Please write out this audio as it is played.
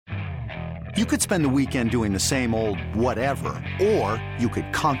You could spend the weekend doing the same old whatever, or you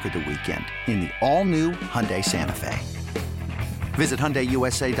could conquer the weekend in the all-new Hyundai Santa Fe. Visit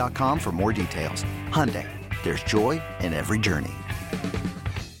HyundaiUSA.com for more details. Hyundai, there's joy in every journey.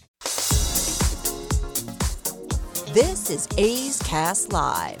 This is A's Cast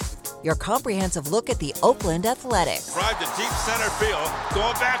Live, your comprehensive look at the Oakland Athletics. Drive to deep center field,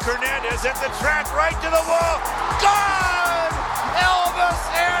 going back Hernandez at the track, right to the wall, gone!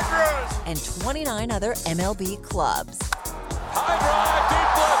 Elvis Andrus! And 29 other MLB clubs. High drive,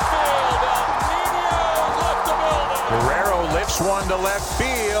 deep left field. Niño left the building. Guerrero lifts one to left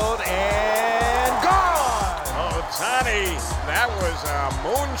field and gone. Ohtani, that was a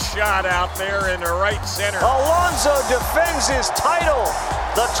moonshot out there in the right center. Alonso defends his title,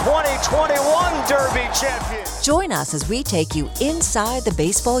 the 2021 Derby champion. Join us as we take you inside the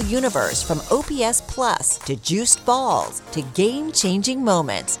baseball universe, from OPS Plus to juiced balls to game-changing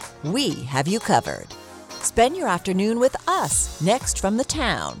moments. We have you covered. Spend your afternoon with us next from the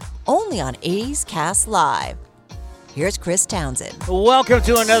town, only on A's Cast Live. Here's Chris Townsend. Welcome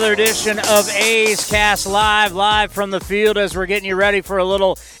to another edition of A's Cast live from the field as we're getting you ready for a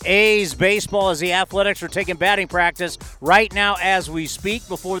little A's baseball as the Athletics are taking batting practice right now as we speak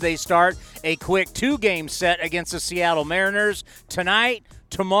before they start a quick two-game set against the Seattle Mariners tonight,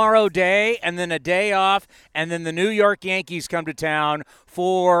 tomorrow day, and then a day off, and then the New York Yankees come to town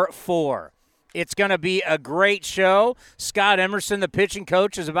for 4. It's going to be a great show. Scott Emerson, the pitching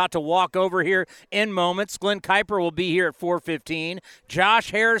coach, is about to walk over here in moments. Glenn Kuiper will be here at 4:15.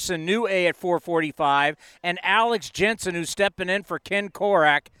 Josh Harrison, new A, at 4:45. And Alex Jensen, who's stepping in for Ken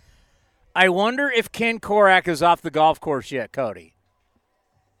Korach. I wonder if Ken Korach is off the golf course yet, Cody.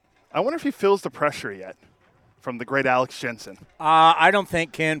 I wonder if he feels the pressure yet from the great Alex Jensen. I don't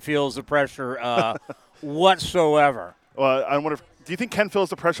think Ken feels the pressure whatsoever. Well, I wonder if – do you think Ken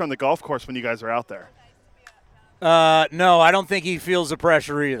feels the pressure on the golf course when you guys are out there? No, I don't think he feels the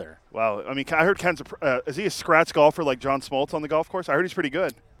pressure either. Well, I mean, I heard Ken's is he a scratch golfer like John Smoltz on the golf course? I heard he's pretty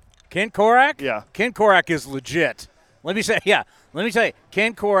good. Ken Korach? Yeah. Ken Korach is legit. Let me tell you,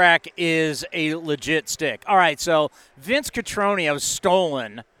 Ken Korach is a legit stick. All right, so Vince Cotroneo has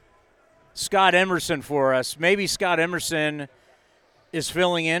stolen Scott Emerson for us. Maybe Scott Emerson is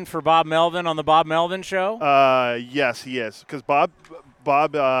filling in for Bob Melvin on the Bob Melvin show? Yes, he is. Because Bob,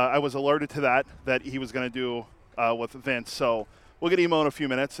 I was alerted to that he was going to do with Vince. So we'll get Emo in a few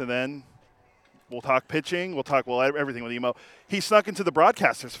minutes, and then we'll talk pitching. We'll talk everything with Emo. He snuck into the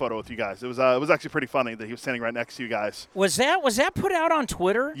broadcaster's photo with you guys. It was actually pretty funny that he was standing right next to you guys. Was that put out on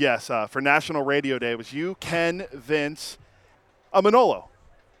Twitter? Yes, for National Radio Day. It was you, Ken, Vince, Manolo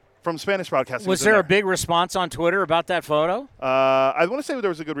from Spanish Broadcasting. Was there a big response on Twitter about that photo? I want to say there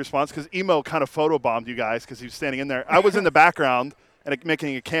was a good response because Emo kind of photobombed you guys because he was standing in there. I was in the background and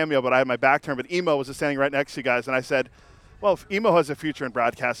making a cameo, but I had my back turned. But Emo was just standing right next to you guys, and I said, well, if Emo has a future in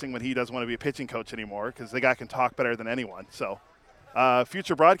broadcasting when he doesn't want to be a pitching coach anymore because the guy can talk better than anyone. So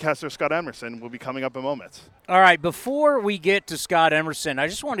future broadcaster Scott Emerson will be coming up in moments. All right, before we get to Scott Emerson, I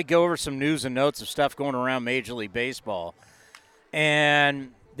just want to go over some news and notes of stuff going around Major League Baseball.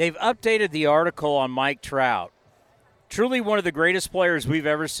 And they've updated the article on Mike Trout. Truly one of the greatest players we've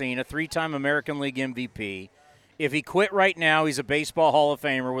ever seen, a 3-time American League MVP. If he quit right now, he's a Baseball Hall of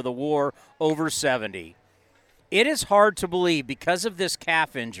Famer with a WAR over 70. It is hard to believe, because of this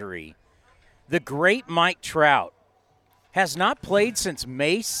calf injury, the great Mike Trout has not played since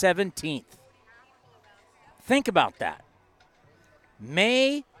May 17th. Think about that.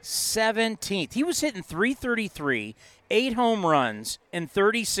 May 17th. He was hitting .333, 8 home runs in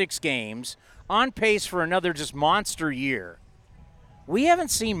 36 games, on pace for another just monster year. We haven't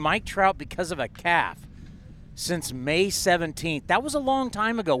seen Mike Trout because of a calf since May 17th. That was a long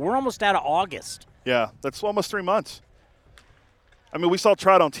time ago. We're almost out of August. Yeah, that's almost 3 months. I mean, we saw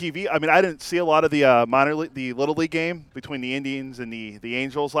Trout on TV. I mean, I didn't see a lot of the the Little League game between the Indians and the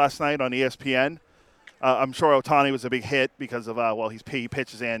Angels last night on ESPN. I'm sure Ohtani was a big hit because of, he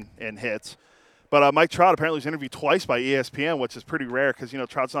pitches and hits. But Mike Trout apparently was interviewed twice by ESPN, which is pretty rare because,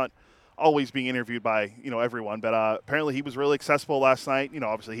 Trout's not always being interviewed by, everyone. But apparently he was really accessible last night.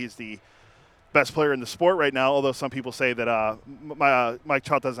 Obviously he's the best player in the sport right now, although some people say that Mike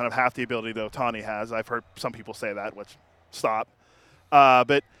Trout doesn't have half the ability that Ohtani has. I've heard some people say that, which stop.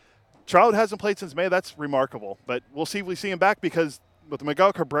 But Trout hasn't played since May. That's remarkable. But we'll see if we see him back because with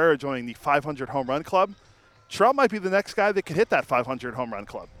Miguel Cabrera joining the 500 home run club, Trout might be the next guy that could hit that 500 home run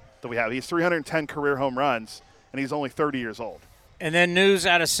club that we have. He's 310 career home runs, and he's only 30 years old. And then news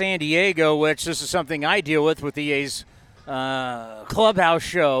out of San Diego, which this is something I deal with the A's clubhouse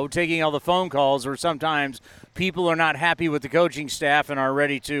show, taking all the phone calls, or sometimes people are not happy with the coaching staff and are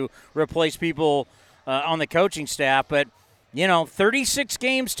ready to replace people on the coaching staff. But, 36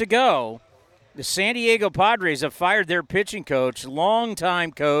 games to go. The San Diego Padres have fired their pitching coach,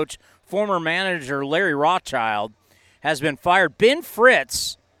 longtime coach, former manager Larry Rothschild has been fired. Ben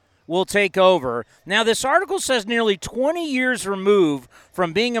Fritz will take over. Now, this article says nearly 20 years removed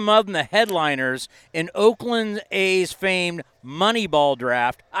from being among the headliners in Oakland A's famed Moneyball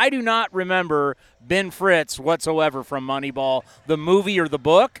draft. I do not remember Ben Fritz whatsoever from Moneyball, the movie or the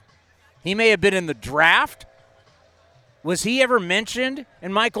book. He may have been in the draft. Was he ever mentioned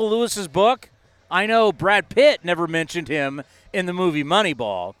in Michael Lewis's book? I know Brad Pitt never mentioned him in the movie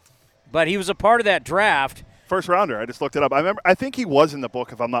Moneyball, but he was a part of that draft. First rounder. I just looked it up. I think he was in the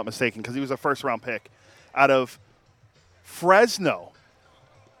book, if I'm not mistaken, because he was a first round pick out of Fresno.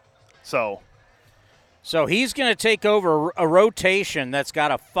 So he's going to take over a rotation that's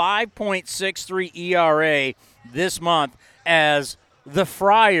got a 5.63 ERA this month as the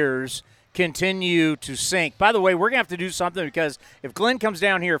Friars continue to sink. By the way, we're going to have to do something because if Glenn comes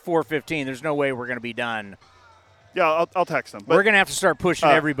down here at 4:15, there's no way we're going to be done. Yeah, I'll text him. But we're going to have to start pushing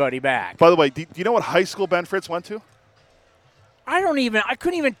everybody back. By the way, do you know what high school Ben Fritz went to? I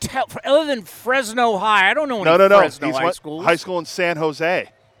couldn't even tell, other than Fresno High. I don't know any Fresno high schools. High school in San Jose.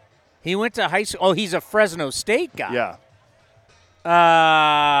 He went to high school. Oh, he's a Fresno State guy. Yeah.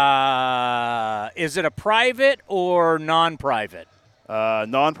 Is it a private or non-private?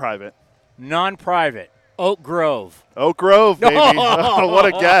 Non-private. Non-private. Oak Grove. Oak Grove, baby. What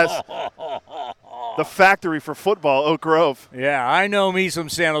a guess. The factory for football, Oak Grove. Yeah, I know me some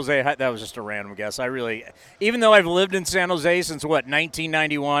San Jose. That was just a random guess. Even though I've lived in San Jose since,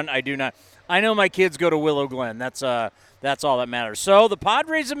 1991, I do not. I know my kids go to Willow Glen. That's all that matters. So the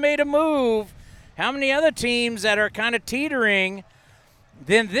Padres have made a move. How many other teams that are kind of teetering?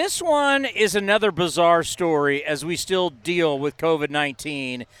 Then this one is another bizarre story as we still deal with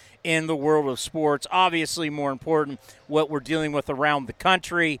COVID-19 in the world of sports. Obviously, more important, what we're dealing with around the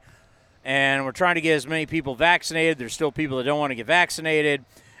country. And we're trying to get as many people vaccinated. There's still people that don't want to get vaccinated.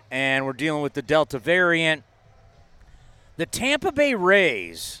 And we're dealing with the Delta variant. The Tampa Bay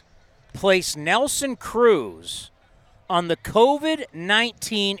Rays placed Nelson Cruz on the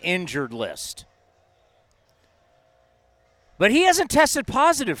COVID-19 injured list. But he hasn't tested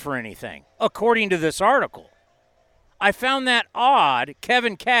positive for anything, according to this article. I found that odd.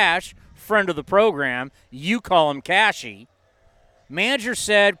 Kevin Cash, friend of the program, you call him Cashy, manager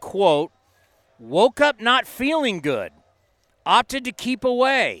said, quote, woke up not feeling good, opted to keep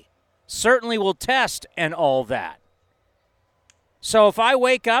away, certainly will test and all that. So if I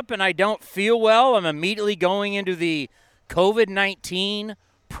wake up and I don't feel well, I'm immediately going into the COVID-19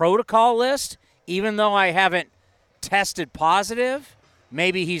 protocol list, even though I haven't tested positive.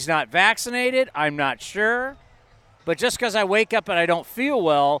 Maybe he's not vaccinated. I'm not sure. But just because I wake up and I don't feel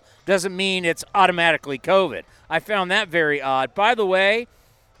well doesn't mean it's automatically COVID. I found that very odd. By the way,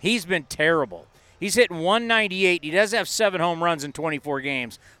 he's been terrible. He's hitting 198. He does have 7 home runs in 24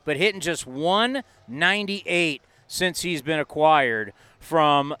 games, but hitting just 198 since he's been acquired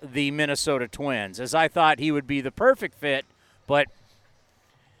from the Minnesota Twins, as I thought he would be the perfect fit. But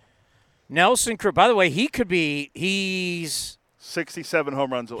Nelson Cruz, by the way, he's 67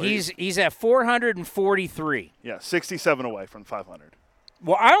 home runs away. He's at 443. Yeah, 67 away from 500.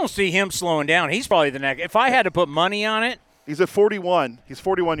 Well, I don't see him slowing down. He's probably the next. If I had to put money on it. He's at 41. He's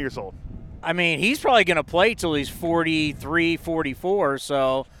 41 years old. I mean, he's probably going to play till he's 43, 44.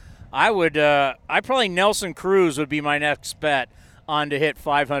 So I probably Nelson Cruz would be my next bet on to hit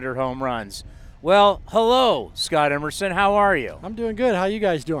 500 home runs. Well, hello, Scott Emerson. How are you? I'm doing good. How you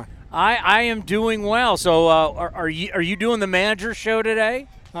guys doing? I am doing well. So are you doing the manager show today?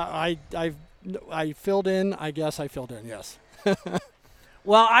 I filled in. I guess I filled in, yes.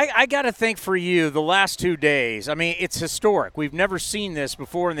 Well, I got to think for you, the last 2 days, I mean, it's historic. We've never seen this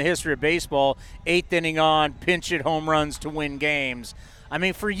before in the history of baseball, 8th inning on, pinch hit home runs to win games. I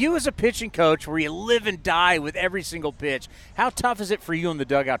mean, for you as a pitching coach where you live and die with every single pitch, how tough is it for you in the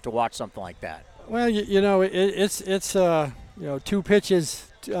dugout to watch something like that? Well, it's 2 pitches.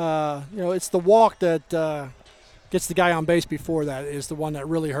 It's the walk that gets the guy on base before that is the one that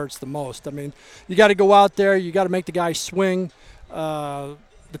really hurts the most. I mean, you got to go out there. You got to make the guy swing. The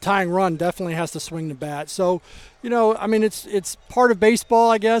tying run definitely has to swing the bat. So, it's part of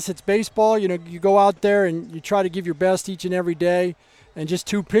baseball, I guess. It's baseball. You go out there and you try to give your best each and every day. And just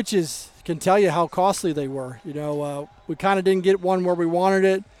 2 pitches can tell you how costly they were. We kind of didn't get one where we wanted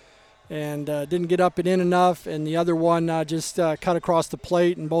it. And didn't get up and in enough, and the other one just cut across the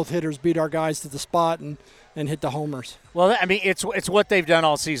plate, and both hitters beat our guys to the spot, and and hit the homers. Well, I mean, it's what they've done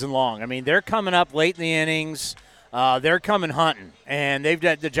all season long. I mean, they're coming up late in the innings. They're coming hunting, and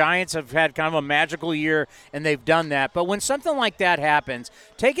the Giants have had kind of a magical year, and they've done that. But when something like that happens,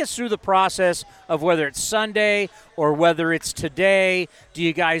 take us through the process of whether it's Sunday or whether it's today. Do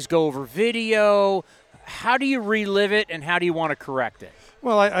you guys go over video? How do you relive it, and how do you want to correct it?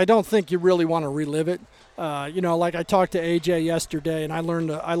 Well, I don't think you really want to relive it. Like I talked to AJ yesterday, and I learned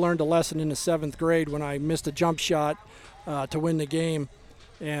a lesson in the 7th grade when I missed a jump shot to win the game,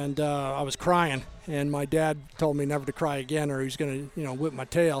 and I was crying. And my dad told me never to cry again, or he's going to whip my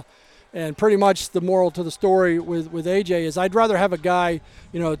tail. And pretty much the moral to the story with AJ is I'd rather have a guy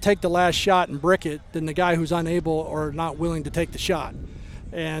take the last shot and brick it than the guy who's unable or not willing to take the shot.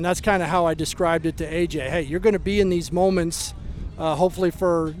 And that's kind of how I described it to AJ. Hey, you're going to be in these moments hopefully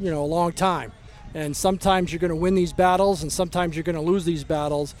for a long time. And sometimes you're going to win these battles, and sometimes you're going to lose these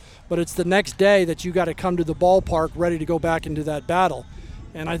battles. But it's the next day that you got to come to the ballpark ready to go back into that battle.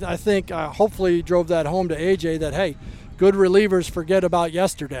 And I think hopefully drove that home to AJ that, hey, good relievers forget about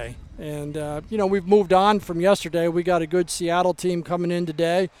yesterday. And, we've moved on from yesterday. We got a good Seattle team coming in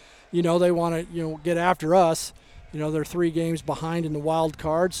today. They want to, get after us. They're 3 games behind in the wild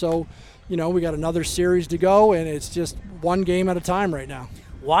card. So, we got another series to go, and it's just one game at a time right now.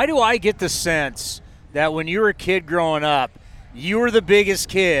 Why do I get the sense that when you were a kid growing up, you were the biggest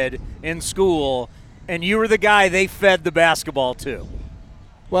kid in school, and you were the guy they fed the basketball to?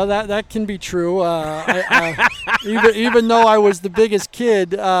 Well, that can be true. Even though I was the biggest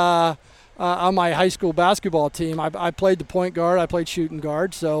kid on my high school basketball team, I played the point guard. I played shooting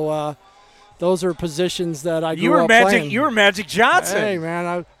guard. So those are positions that I grew up playing. You were Magic Johnson. Hey,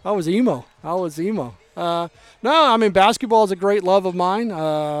 man, I was emo. No, I mean, basketball is a great love of mine.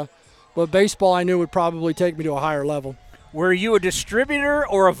 But baseball I knew would probably take me to a higher level. Were you a distributor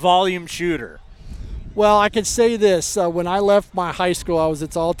or a volume shooter? Well, I can say this. When I left my high school, I was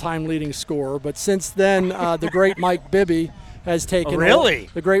its all-time leading scorer. But since then, the great Mike Bibby has taken over. Really?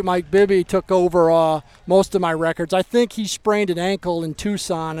 The great Mike Bibby took over most of my records. I think he sprained an ankle in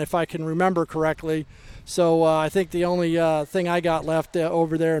Tucson, if I can remember correctly. So I think the only thing I got left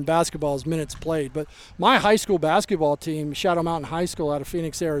over there in basketball is minutes played. But my high school basketball team, Shadow Mountain High School out of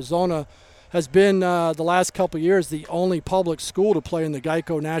Phoenix, Arizona, has been the last couple of years the only public school to play in the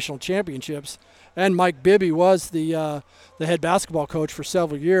Geico National Championships. And Mike Bibby was the head basketball coach for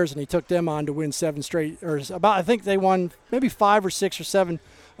several years, and he took them on to win 7 straight, I think they won maybe 5 or 6 or 7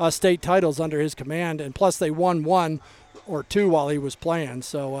 state titles under his command, and plus they won 1 or 2 while he was playing.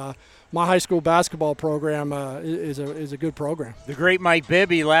 So my high school basketball program is a good program. The great Mike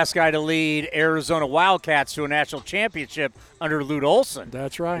Bibby, last guy to lead Arizona Wildcats to a national championship under Lute Olson.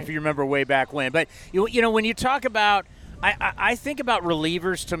 That's right. If you remember way back when. But, when you talk about I think about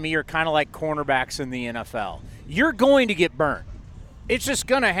relievers to me are kind of like cornerbacks in the NFL. You're going to get burnt. It's just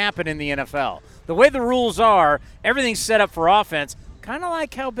going to happen in the NFL. The way the rules are, everything's set up for offense, kind of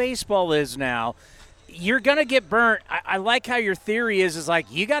like how baseball is now. You're going to get burnt. I like how your theory is like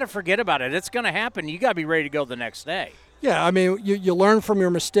you got to forget about it. It's going to happen. You got to be ready to go the next day. Yeah, I mean, you learn from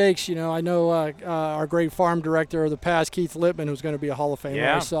your mistakes. I know our great farm director of the past, Keith Lippman, who's going to be a Hall of Famer.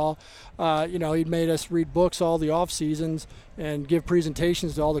 Yeah. I saw, he made us read books all the off seasons and give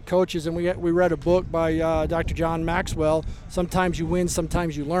presentations to all the coaches. And we read a book by Dr. John Maxwell. Sometimes you win,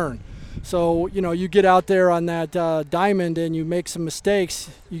 sometimes you learn. So, you get out there on that diamond and you make some mistakes,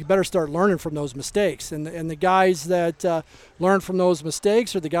 you better start learning from those mistakes. And the guys that learn from those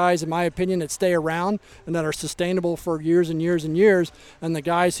mistakes are the guys, in my opinion, that stay around and that are sustainable for years and years and years. And the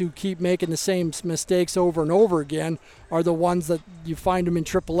guys who keep making the same mistakes over and over again are the ones that you find them in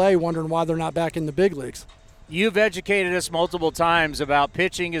AAA wondering why they're not back in the big leagues. You've educated us multiple times about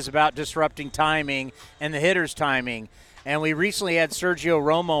pitching is about disrupting timing and the hitter's timing. And we recently had Sergio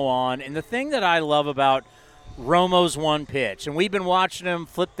Romo on. And the thing that I love about Romo's one pitch, and we've been watching him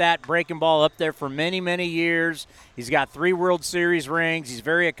flip that breaking ball up there for many, many years. He's got 3 World Series rings. He's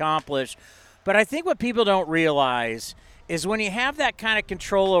very accomplished. But I think what people don't realize is when you have that kind of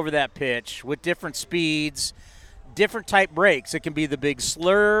control over that pitch with different speeds, different type breaks, it can be the big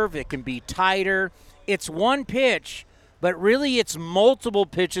slurve, it can be tighter. It's one pitch, but really it's multiple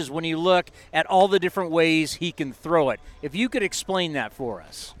pitches when you look at all the different ways he can throw it. If you could explain that for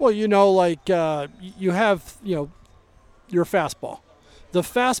us. Well, you have, your fastball. The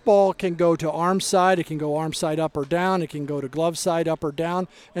fastball can go to arm side. It can go arm side up or down. It can go to glove side up or down.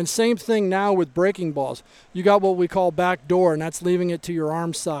 And same thing now with breaking balls. You got what we call back door, and that's leaving it to your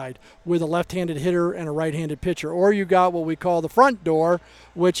arm side with a left-handed hitter and a right-handed pitcher. Or you got what we call the front door,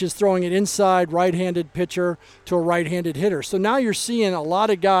 which is throwing it inside, right-handed pitcher to a right-handed hitter. So now you're seeing a lot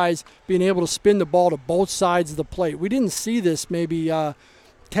of guys being able to spin the ball to both sides of the plate. We didn't see this maybe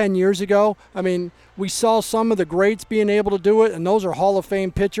 10 years ago. I mean, we saw some of the greats being able to do it, and those are Hall of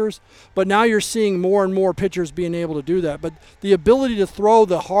Fame pitchers. But now you're seeing more and more pitchers being able to do that. But the ability to throw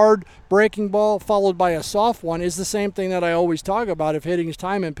the hard breaking ball followed by a soft one is the same thing that I always talk about. If hitting is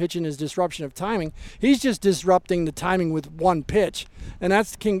time and pitching is disruption of timing, he's just disrupting the timing with one pitch. And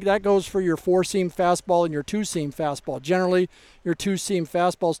that goes for your four-seam fastball and your two-seam fastball. Generally, your two-seam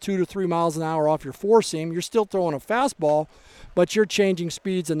fastball is 2 to 3 miles an hour off your four-seam. You're still throwing a fastball, but you're changing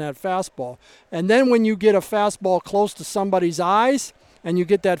speeds in that fastball. And then when you get a fastball close to somebody's eyes and you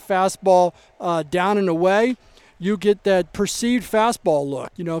get that fastball down and away, you get that perceived fastball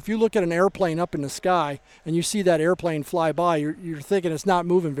look. You know, if you look at an airplane up in the sky and you see that airplane fly by, you're thinking it's not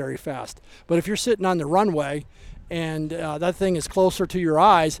moving very fast. But if you're sitting on the runway and that thing is closer to your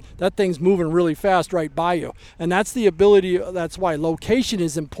eyes, that thing's moving really fast right by you. And that's the ability, that's why location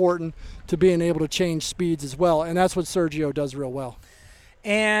is important to being able to change speeds as well. And that's what Sergio does real well.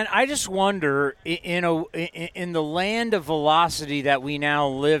 And I just wonder, in the land of velocity that we now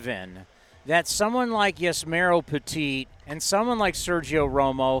live in, that someone like Yusmeiro Petit and someone like Sergio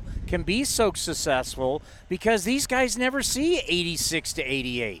Romo can be so successful because these guys never see 86 to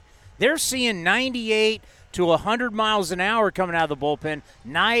 88. They're seeing 98 to 100 miles an hour coming out of the bullpen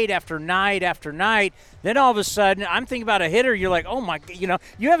night after night after night. Then all of a sudden, I'm thinking about a hitter, you're like, oh my,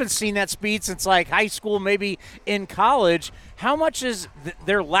 you haven't seen that speed since like high school, maybe in college. How much is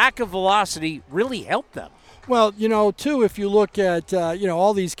their lack of velocity really helped them? Well, too, if you look at,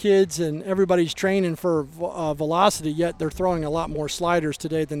 all these kids and everybody's training for velocity, yet they're throwing a lot more sliders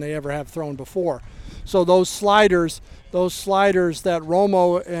today than they ever have thrown before. So those sliders that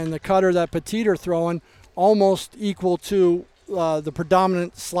Romo and the cutter that Petit are throwing almost equal to the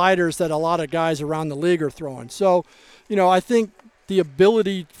predominant sliders that a lot of guys around the league are throwing. So, I think the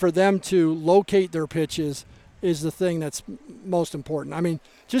ability for them to locate their pitches is the thing that's most important. I mean,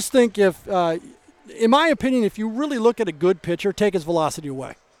 just think if, in my opinion, if you really look at a good pitcher, take his velocity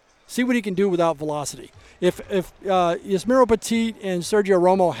away. See what he can do without velocity. If Yusmeiro Petit and Sergio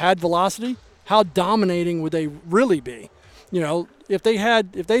Romo had velocity, how dominating would they really be? If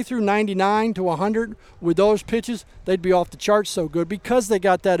they threw 99 to 100 with those pitches, they'd be off the charts so good because they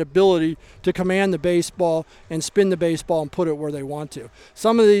got that ability to command the baseball and spin the baseball and put it where they want to.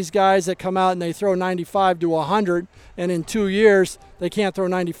 Some of these guys that come out and they throw 95 to 100, and in 2 years they can't throw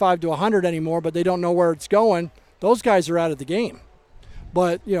 95 to 100 anymore, but they don't know where it's going, those guys are out of the game.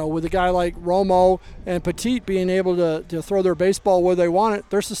 But, with a guy like Romo and Petit being able to throw their baseball where they want it,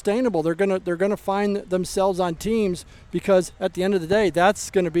 they're sustainable. They're gonna find themselves on teams because at the end of the day, that's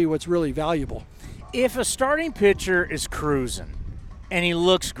going to be what's really valuable. If a starting pitcher is cruising and he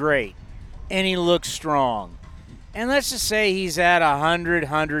looks great and he looks strong, and let's just say he's at 100,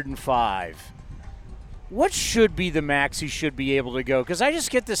 105, what should be the max he should be able to go? Because I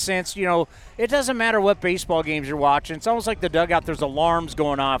just get the sense, it doesn't matter what baseball games you're watching. It's almost like the dugout, there's alarms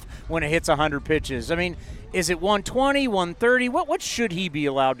going off when it hits 100 pitches. I mean, is it 120, 130? What should he be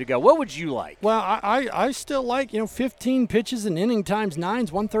allowed to go? What would you like? Well, I still like, 15 pitches an inning times 9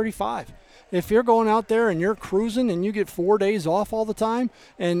 is 135. If you're going out there and you're cruising and you get 4 days off all the time,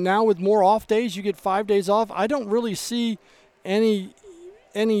 and now with more off days, you get 5 days off, I don't really see any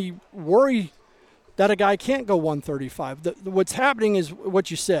worry that a guy can't go 135. What's happening is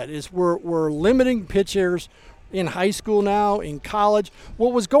what you said, is we're limiting pitchers in high school now, in college.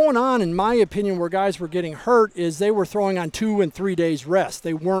 What was going on, in my opinion, where guys were getting hurt is they were throwing on 2 and 3 days rest.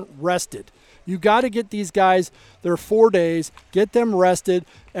 They weren't rested. You got to get these guys their 4 days, get them rested.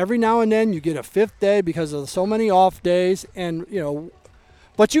 Every now and then you get a 5th day because of so many off days, and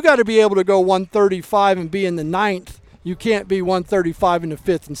but you got to be able to go 135 and be in the 9th. You can't be 135 in the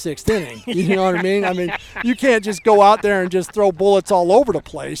 5th and 6th inning. You know what I mean? I mean, you can't just go out there and just throw bullets all over the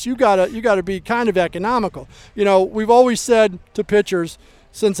place. You gotta be kind of economical. We've always said to pitchers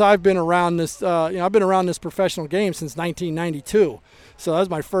since I've been around this. I've been around this professional game since 1992. So that's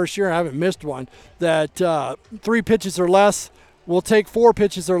my first year. I haven't missed one. That 3 pitches or less. We'll take 4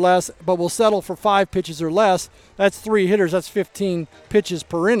 pitches or less, but we'll settle for 5 pitches or less. That's 3 hitters. That's 15 pitches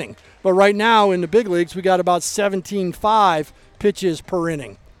per inning. But right now in the big leagues, we got about 17.5 pitches per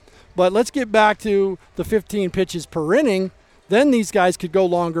inning. But let's get back to the 15 pitches per inning. Then these guys could go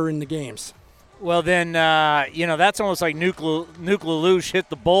longer in the games. Well, then, that's almost like Nuke LaLoosh hit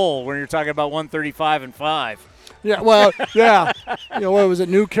the bowl when you're talking about 135-5. Yeah, well, yeah. What was it,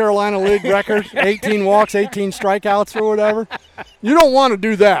 New Carolina League record? 18 walks, 18 strikeouts or whatever. You don't want to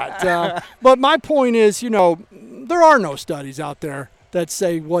do that. But my point is, there are no studies out there that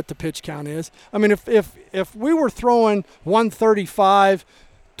say what the pitch count is. I mean, if we were throwing 135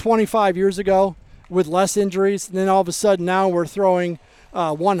 25 years ago with less injuries, and then all of a sudden now we're throwing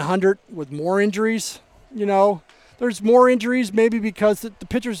 100 with more injuries, there's more injuries maybe because the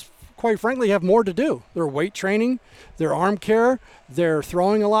pitchers, quite frankly, have more to do. Their weight training, their arm care, they're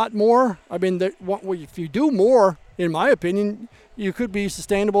throwing a lot more. I mean, if you do more, in my opinion, you could be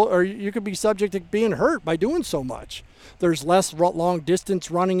sustainable or you could be subject to being hurt by doing so much. There's less long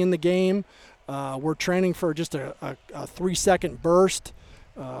distance running in the game. We're training for just a 3-second burst.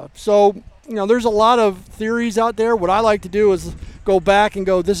 So there's a lot of theories out there. What I like to do is go back and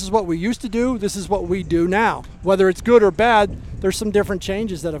go, this is what we used to do, this is what we do now. Whether it's good or bad, there's some different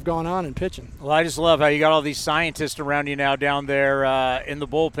changes that have gone on in pitching. Well, I just love how you got all these scientists around you now down there in the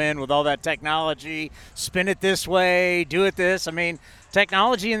bullpen with all that technology. Spin it this way, do it this. I mean,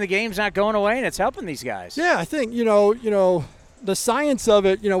 technology in the game's not going away, and it's helping these guys. Yeah, I think, the science of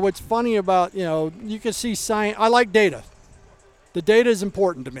it, what's funny about, you can see science. I like data. The data is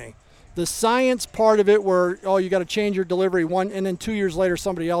important to me. The science part of it where, you got to change your delivery and then 2 years later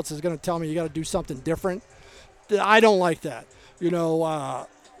somebody else is going to tell me you got to do something different. I don't like that.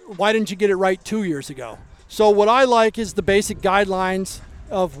 Why didn't you get it right 2 years ago? So what I like is the basic guidelines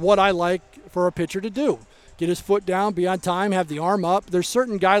of what I like for a pitcher to do. Get his foot down, be on time, have the arm up. There's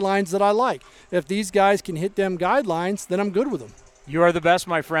certain guidelines that I like. If these guys can hit them guidelines, then I'm good with them. You are the best,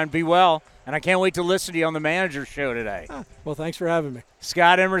 my friend. Be well. And I can't wait to listen to you on the manager's show today. Well, thanks for having me.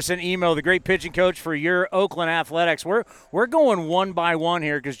 Scott Emerson, Emo, the great pitching coach for your Oakland Athletics. We're going one by one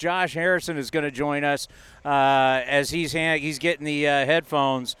here because Josh Harrison is going to join us as he's getting the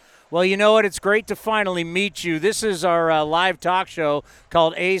headphones. Well, you know what? It's great to finally meet you. This is our live talk show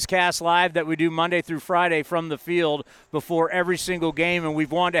called A's Cast Live that we do Monday through Friday from the field before every single game, and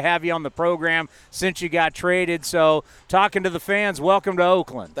we've wanted to have you on the program since you got traded. So talking to the fans, welcome to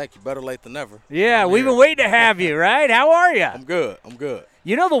Oakland. Thank you. Better late than never. Yeah, we've been waiting to have you, right? How are you? I'm good.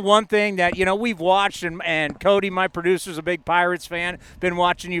 You know the one thing that, we've watched, and Cody, my producer, is a big Pirates fan, been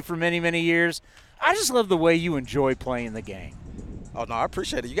watching you for many, many years. I just love the way you enjoy playing the game. Oh, no, I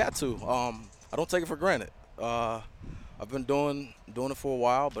appreciate it. You got to. I don't take it for granted. I've been doing it for a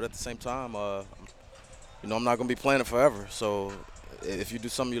while, but at the same time, I'm not going to be playing it forever. So if you do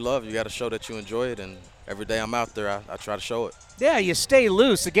something you love, you got to show that you enjoy it, and every day I'm out there, I try to show it. Yeah, you stay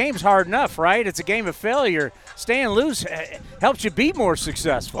loose. The game's hard enough, right? It's a game of failure. Staying loose helps you be more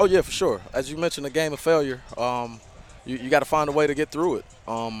successful. Oh, yeah, for sure. As you mentioned, a game of failure, you got to find a way to get through it.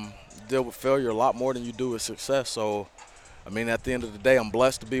 Deal with failure a lot more than you do with success. So, at the end of the day, I'm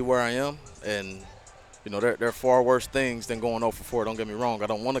blessed to be where I am, and there are far worse things than going 0 for 4. Don't get me wrong, I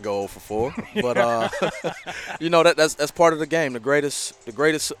don't want to go 0 for 4, but that's part of the game. The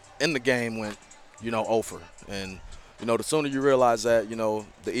greatest in the game went 0 for, and the sooner you realize that,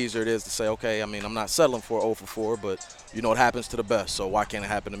 the easier it is to say, okay, I'm not settling for 0 for 4, but it happens to the best, so why can't it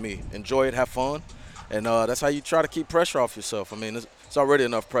happen to me? Enjoy it, have fun, and that's how you try to keep pressure off yourself. It's already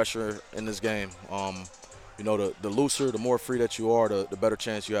enough pressure in this game. The looser, the more free that you are, the better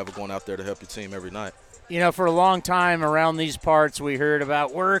chance you have of going out there to help your team every night. For a long time around these parts, we heard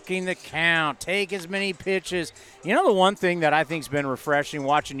about working the count, take as many pitches. The one thing that I think's been refreshing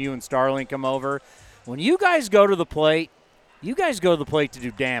watching you and Starling come over, when you guys go to the plate, to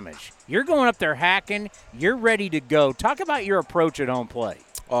do damage. You're going up there hacking. You're ready to go. Talk about your approach at home plate.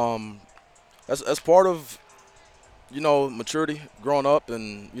 That's part of maturity, growing up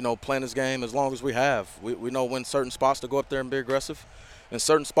and, playing this game as long as we have. We know when certain spots to go up there and be aggressive and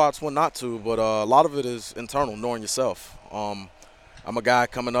certain spots when not to, but a lot of it is internal, knowing yourself. I'm a guy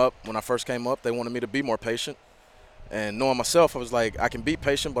coming up. When I first came up, they wanted me to be more patient. And knowing myself, I was like, I can be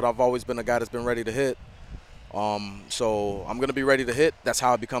patient, but I've always been a guy that's been ready to hit. So I'm going to be ready to hit. That's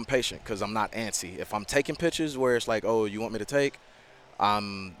how I become patient, because I'm not antsy. If I'm taking pitches where it's like, oh, you want me to take,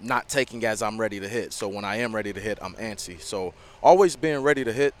 I'm not taking as I'm ready to hit. So when I am ready to hit, I'm antsy. So always being ready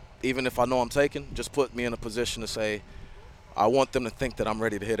to hit, even if I know I'm taking, just put me in a position to say, I want them to think that I'm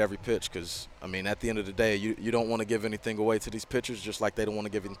ready to hit every pitch, because, at the end of the day, you don't want to give anything away to these pitchers, just like they don't want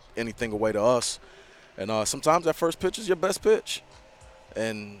to give anything away to us. And sometimes that first pitch is your best pitch.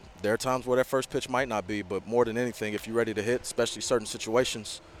 And there are times where that first pitch might not be, but more than anything, if you're ready to hit, especially certain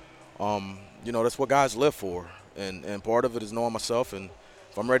situations, that's what guys live for. And part of it is knowing myself and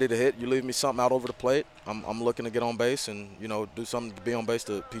if I'm ready to hit, you leave me something out over the plate, I'm looking to get on base and, you know, do something to be on base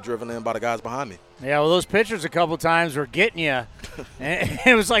to be driven in by the guys behind me. Yeah, well, those pitchers a couple times were getting you. And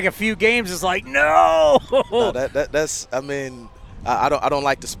it was like a few games. It's like, no. That's. I mean, I don't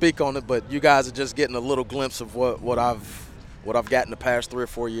like to speak on it, but you guys are just getting a little glimpse of what I've got in the past 3 or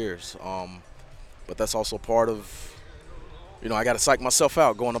 4 years. But that's also part of. You know, I got to psych myself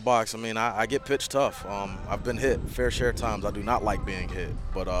out going to box. I mean, I get pitched tough. I've been hit fair share of times. I do not like being hit,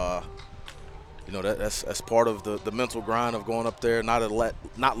 but you know, that's part of the mental grind of going up there,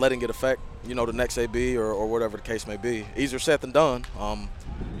 not letting it affect, you know, the next AB or whatever the case may be. Easier said than done.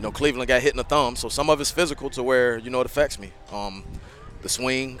 You know, Cleveland got hit in the thumb, so some of it's physical to where, you know, it affects me. The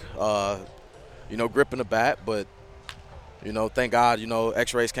swing, you know, gripping the bat, but. You know, thank God, you know,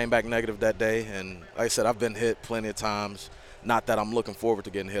 X-rays came back negative that day, and like I said, I've been hit plenty of times. Not that I'm looking forward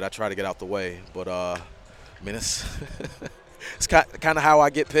to getting hit. I try to get out the way, but I mean, it's it's kind of how I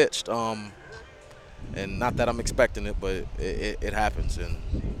get pitched, and not that I'm expecting it, but it happens, and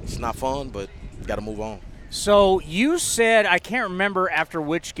it's not fun, but you got to move on. So you said, I can't remember after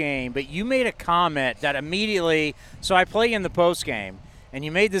which game, but you made a comment that immediately. So I play in the post game, and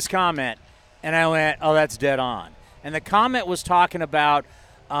you made this comment, and I went, "Oh, that's dead on." And the comment was talking about,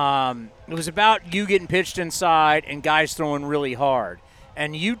 it was about you getting pitched inside and guys throwing really hard.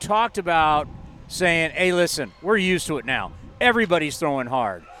 And you talked about saying, hey, listen, we're used to it now. Everybody's throwing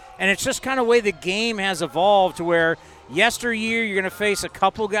hard. And it's just kind of the way the game has evolved to where yesteryear you're going to face a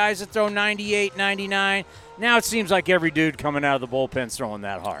couple guys that throw 98, 99. Now it seems like every dude coming out of the bullpen's throwing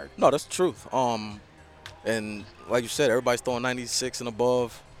that hard. No, that's the truth. And like you said, everybody's throwing 96 and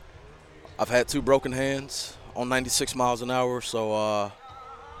above. I've had 2 broken hands on 96 miles an hour, so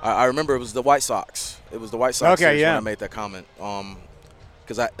I remember it was the White Sox. It was the White Sox series when I made that comment,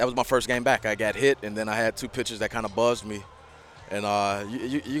 because that was my first game back. I got hit, and then I had 2 pitches that kind of buzzed me, and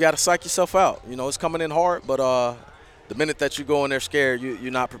you got to psych yourself out. You know, it's coming in hard, but the minute that you go in there scared, you're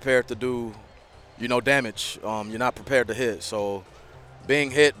not prepared to do, you know, damage. You're not prepared to hit, so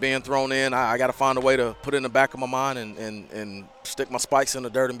being hit, being thrown in, I got to find a way to put it in the back of my mind and stick my spikes in the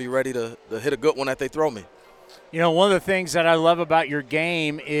dirt and be ready to hit a good one that they throw me. You know, one of the things that I love about your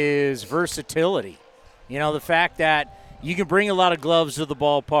game is versatility. You know, the fact that you can bring a lot of gloves to the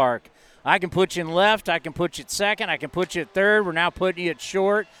ballpark. I can put you in left. I can put you at second. I can put you at third. We're now putting you at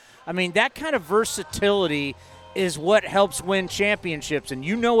short. I mean, that kind of versatility is what helps win championships, and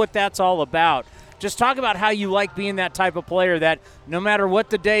you know what that's all about. Just talk about how you like being that type of player that no matter what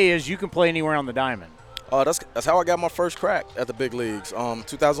the day is, you can play anywhere on the diamond. That's how I got my first crack at the big leagues.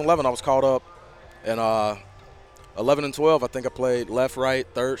 2011, I was called up, and 11 and 12, I think I played left, right,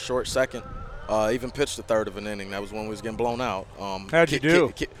 third, short, second. Even pitched the third of an inning. That was when we was getting blown out. How'd you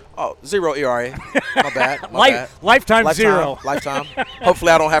do? 0 ERA. My bad. Lifetime 0. Lifetime.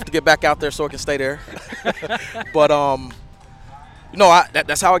 Hopefully I don't have to get back out there so I can stay there. But, you know,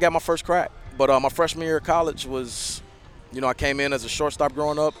 that's how I got my first crack. But my freshman year of college was, you know, I came in as a shortstop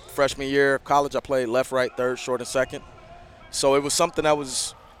growing up. Freshman year of college, I played left, right, third, short, and second. So it was something that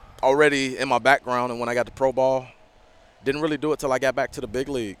was already in my background, and when I got to pro ball, didn't really do it till I got back to the big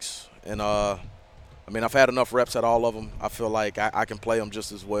leagues. And, I mean, I've had enough reps at all of them. I feel like I can play them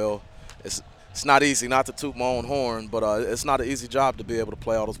just as well. It's not easy, not to toot my own horn, but it's not an easy job to be able to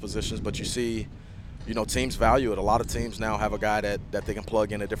play all those positions. But you see, you know, teams value it. A lot of teams now have a guy that they can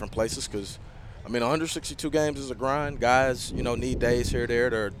plug in at different places because, I mean, 162 games is a grind. Guys, you know, need days here or there.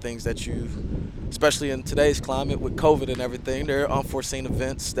 There are things that especially in today's climate with COVID and everything, there are unforeseen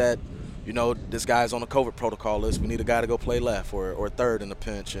events that, you know, this guy's on the COVID protocol list. We need a guy to go play left or third in the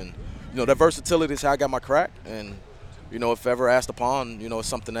pinch. And, you know, that versatility is how I got my crack. And, you know, if ever asked upon, you know, it's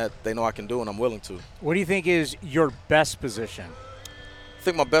something that they know I can do and I'm willing to. What do you think is your best position? I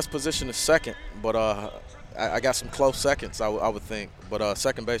think my best position is second, but I got some close seconds, I would think. But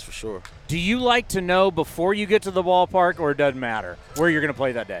second base for sure. Do you like to know before you get to the ballpark, or it doesn't matter where you're going to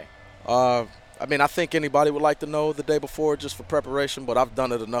play that day? I mean, I think anybody would like to know the day before just for preparation, but I've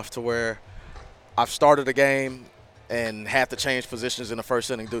done it enough to where I've started a game and had to change positions in the first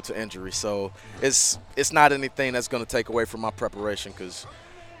inning due to injury. So it's not anything that's going to take away from my preparation because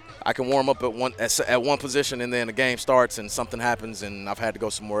I can warm up at one position and then the game starts and something happens and I've had to go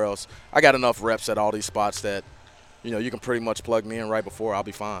somewhere else. I got enough reps at all these spots that, you know, you can pretty much plug me in right before. I'll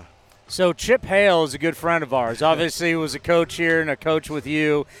be fine. So Chip Hale is a good friend of ours. Obviously, he was a coach here and a coach with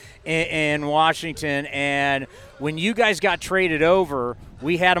you in Washington. And when you guys got traded over,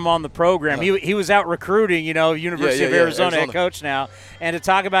 we had him on the program. He was out recruiting, University of Arizona head coach now. And to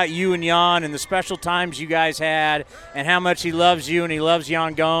talk about you and Jan and the special times you guys had and how much he loves you and he loves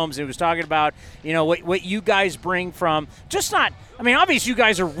Jan Gomes. He was talking about, what you guys bring from obviously you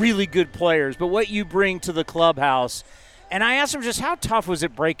guys are really good players, but what you bring to the clubhouse. And I asked him just how tough was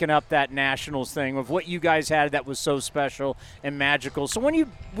it breaking up that Nationals thing of what you guys had that was so special and magical. So when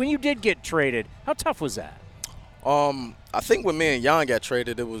you did get traded, how tough was that? I think when me and Jan got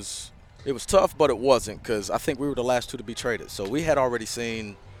traded, it was tough, but it wasn't because I think we were the last two to be traded. So we had already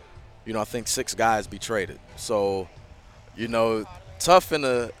seen, I think 6 guys be traded. So, tough in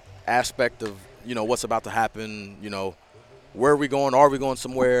the aspect of, what's about to happen, where are we going? Are we going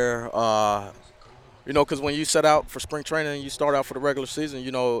somewhere? Because when you set out for spring training and you start out for the regular season,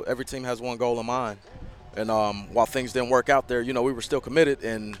 every team has one goal in mind. And while things didn't work out there, we were still committed.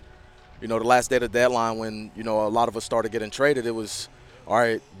 And, the last day of the deadline when, a lot of us started getting traded, it was, all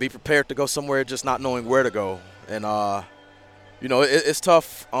right, be prepared to go somewhere just not knowing where to go. And, it's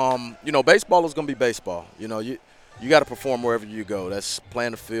tough. Baseball is going to be baseball. You got to perform wherever you go. That's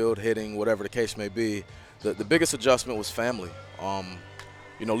playing the field, hitting, whatever the case may be. The biggest adjustment was family.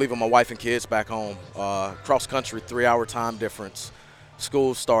 Leaving my wife and kids back home, cross country, 3-hour time difference.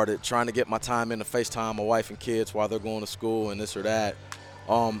 School started, trying to get my time in to FaceTime my wife and kids while they're going to school and this or that.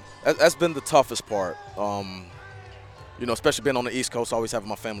 That's been the toughest part. Especially being on the East Coast, always having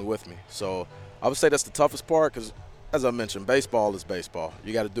my family with me. So I would say that's the toughest part because, as I mentioned, baseball is baseball.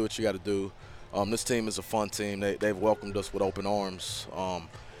 You got to do what you got to do. This team is a fun team. They've welcomed us with open arms.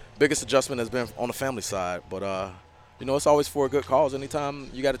 Biggest adjustment has been on the family side, but it's always for a good cause. Anytime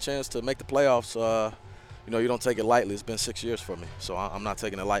you got a chance to make the playoffs, you don't take it lightly. It's been 6 years for me, so I'm not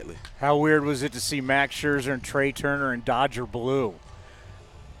taking it lightly. How weird was it to see Max Scherzer and Trey Turner in Dodger blue?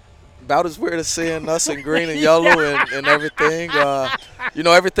 About as weird as seeing us in green and yellow and everything.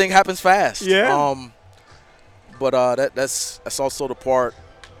 Everything happens fast. Yeah. But that's also the part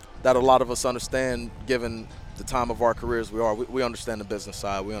that a lot of us understand, given the time of our careers we are. We understand the business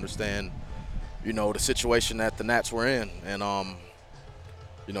side. We understand the situation that the Nats were in, and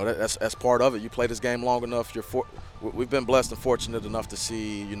that's part of it. You play this game long enough. We've been blessed and fortunate enough to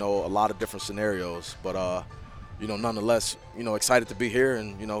see a lot of different scenarios, but nonetheless, excited to be here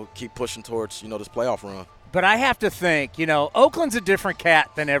and keep pushing towards this playoff run. But I have to think, Oakland's a different cat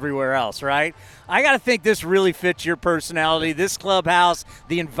than everywhere else, right? I got to think this really fits your personality, this clubhouse,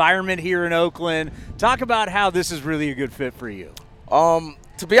 the environment here in Oakland. Talk about how this is really a good fit for you.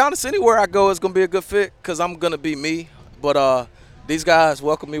 To be honest, anywhere I go is going to be a good fit because I'm going to be me. But these guys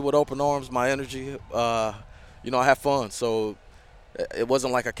welcome me with open arms, my energy. I have fun. So it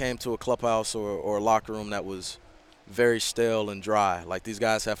wasn't like I came to a clubhouse or a locker room that was very stale and dry. Like, these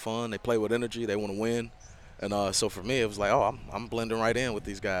guys have fun. They play with energy. They want to win. And so for me, it was like, I'm blending right in with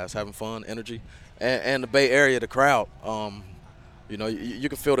these guys, having fun, energy. And the Bay Area, the crowd, you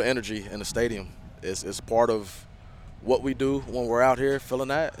can feel the energy in the stadium. It's part of what we do when we're out here, feeling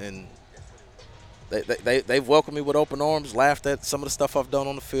that, and they've welcomed me with open arms, laughed at some of the stuff I've done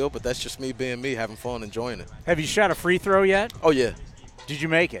on the field, but that's just me being me, having fun, enjoying it. Have you shot a free throw yet? Oh, yeah. Did you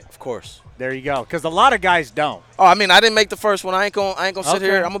make it? Of course. There you go, because a lot of guys don't. Oh, I didn't make the first one. I ain't gonna sit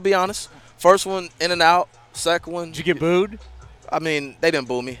here. I'm gonna be honest. First one, in and out. Second one. Did you get booed? They didn't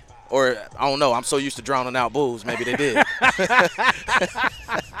boo me. Or, I don't know, I'm so used to drowning out boos, maybe they did.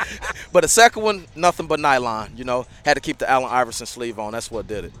 But the second one, nothing but nylon, Had to keep the Allen Iverson sleeve on. That's what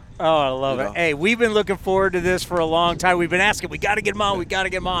did it. Oh, I love it. Hey, we've been looking forward to this for a long time. We've been asking, we got to get him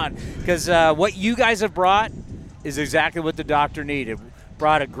on. Because what you guys have brought is exactly what the doctor needed.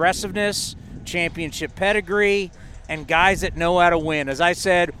 Brought aggressiveness, championship pedigree, and guys that know how to win. As I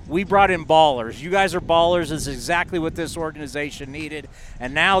said, we brought in ballers. You guys are ballers. This is exactly what this organization needed.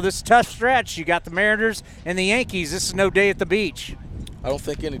 And now this tough stretch, you got the Mariners and the Yankees. This is no day at the beach. I don't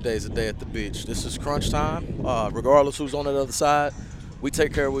think any day is a day at the beach. This is crunch time. Regardless who's on the other side, we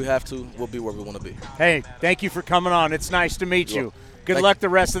take care of what we have to. We'll be where we want to be. Hey, thank you for coming on. It's nice to meet you. Good luck the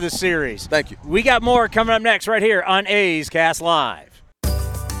rest of the series. Thank you. We got more coming up next right here on A's Cast Live.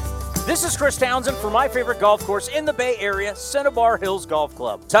 This is Chris Townsend for my favorite golf course in the Bay Area, Cinnabar Hills Golf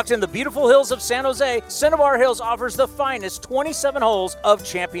Club. Tucked in the beautiful hills of San Jose, Cinnabar Hills offers the finest 27 holes of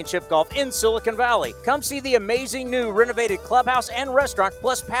championship golf in Silicon Valley. Come see the amazing new renovated clubhouse and restaurant,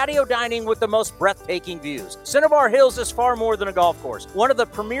 plus patio dining with the most breathtaking views. Cinnabar Hills is far more than a golf course, one of the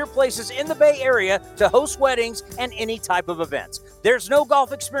premier places in the Bay Area to host weddings and any type of events. There's no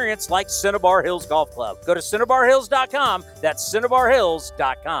golf experience like Cinnabar Hills Golf Club. Go to CinnabarHills.com. That's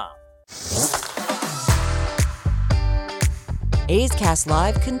CinnabarHills.com. A's Cast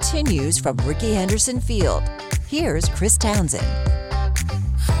Live continues from Rickey Henderson Field. Here's Chris Townsend.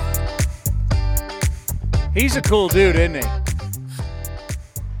 He's a cool dude, isn't he?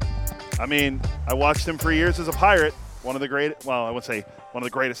 I mean, I watched him for years as a Pirate. One of the great, well, I wouldn't say one of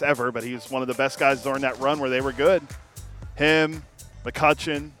the greatest ever, but he was one of the best guys during that run where they were good. Him,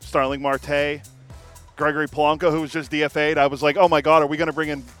 McCutchen, Starling Marte, Gregory Polanco, who was just DFA'd. I was like, oh my God, are we going to bring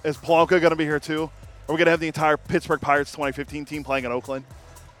in, is Polanco going to be here too? Are we going to have the entire Pittsburgh Pirates 2015 team playing in Oakland?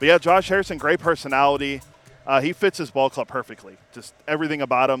 But yeah, Josh Harrison, great personality. He fits his ball club perfectly. Just everything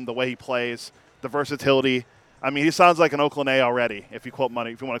about him, the way he plays, the versatility. I mean, he sounds like an Oakland A already, if you want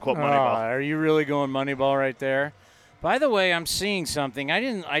to quote Moneyball. Are you really going Moneyball right there? By the way, I'm seeing something.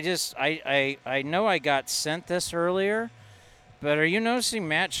 I know I got sent this earlier, but are you noticing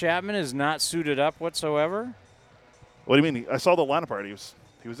Matt Chapman is not suited up whatsoever? What do you mean? I saw the lineup already.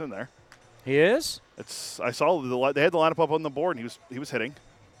 He was in there. He is? I saw they had the lineup up on the board, and he was hitting.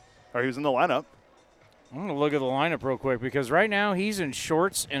 Or he was in the lineup. I'm going to look at the lineup real quick because right now he's in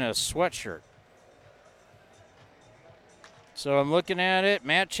shorts and a sweatshirt. So I'm looking at it.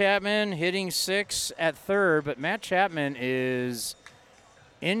 Matt Chapman hitting 6 at third, but Matt Chapman is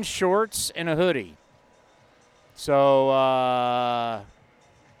in shorts and a hoodie. So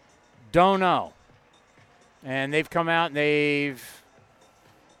don't know. And they've come out and they've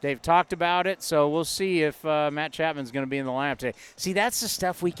talked about it, so we'll see if Matt Chapman's going to be in the lineup today. See, that's the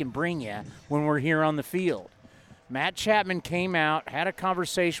stuff we can bring you when we're here on the field. Matt Chapman came out, had a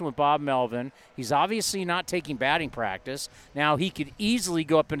conversation with Bob Melvin. He's obviously not taking batting practice. Now, he could easily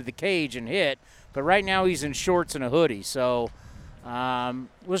go up into the cage and hit, but right now he's in shorts and a hoodie. So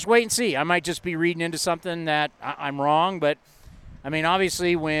let's wait and see. I might just be reading into something that I'm wrong, but, I mean,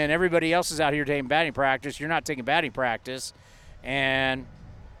 obviously when everybody else is out here taking batting practice, you're not taking batting practice. And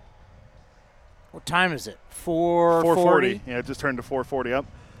what time is it? 4:40? Yeah, it just turned to 4:40 up.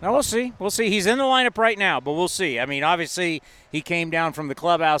 Now, we'll see. We'll see. He's in the lineup right now, but we'll see. I mean, obviously, he came down from the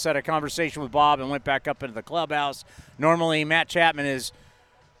clubhouse, had a conversation with Bob, and went back up into the clubhouse. Normally, Matt Chapman is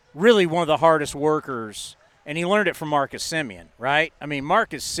really one of the hardest workers, and he learned it from Marcus Semien, right? I mean,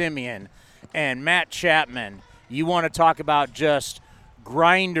 Marcus Semien and Matt Chapman, you want to talk about just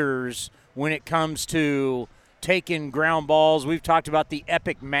grinders when it comes to taking ground balls. We've talked about the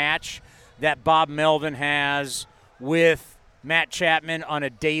epic match that Bob Melvin has with Matt Chapman on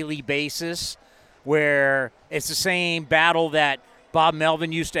a daily basis, where it's the same battle that Bob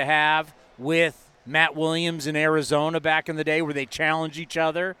Melvin used to have with Matt Williams in Arizona back in the day, where they challenge each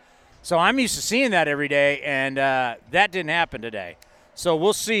other. So I'm used to seeing that every day, and that didn't happen today. So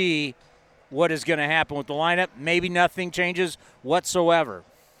we'll see what is going to happen with the lineup. Maybe nothing changes whatsoever.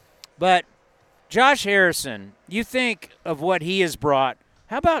 But Josh Harrison, you think of what he has brought.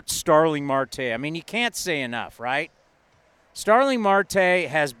 How about Starling Marte? I mean, you can't say enough, right? Starling Marte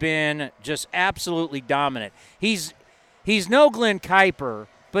has been just absolutely dominant. He's no Glenn Kuiper,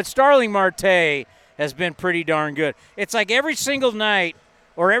 but Starling Marte has been pretty darn good. It's like every single night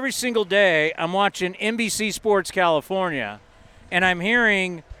or every single day I'm watching NBC Sports California, and I'm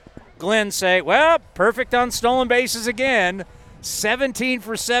hearing Glenn say, well, perfect on stolen bases again, 17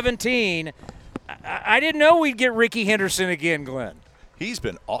 for 17. I didn't know we'd get Rickey Henderson again, Glenn. He's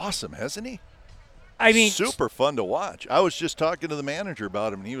been awesome, hasn't he? I mean, super fun to watch. I was just talking to the manager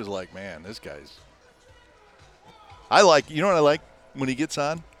about him, and he was like, man, this guy's – you know what I like when he gets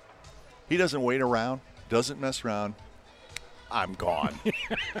on? He doesn't wait around, doesn't mess around. I'm gone.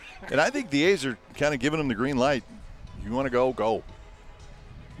 And I think the A's are kind of giving him the green light. You want to go, go.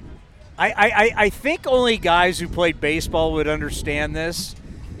 I think only guys who played baseball would understand this.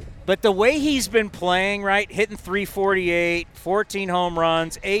 But the way he's been playing, right, hitting 348, 14 home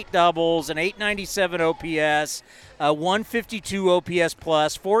runs, 8 doubles, an 897 OPS, 152 OPS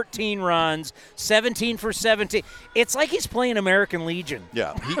plus, 14 runs, 17 for 17. It's like he's playing American Legion.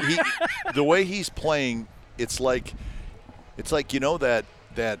 Yeah, the way he's playing, it's like you know that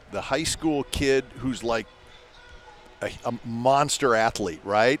the high school kid who's like a monster athlete,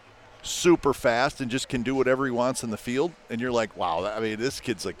 right? Super fast and just can do whatever he wants in the field, and you're like, wow, I mean, this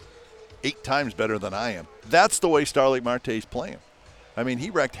kid's like 8 times better than I am. That's the way Starling Marte's playing. I mean, he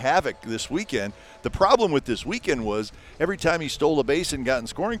wreaked havoc this weekend. The problem with this weekend was every time he stole a base and got in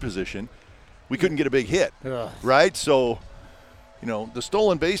scoring position, we couldn't get a big hit, right? So, you know, the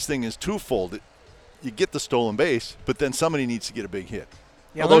stolen base thing is twofold. You get the stolen base, but then somebody needs to get a big hit.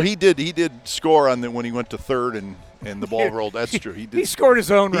 Yeah, although he did score on when he went to third and the ball rolled. That's true. He scored his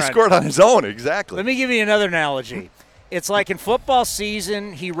own run. He scored on his own, exactly. Let me give you another analogy. It's like in football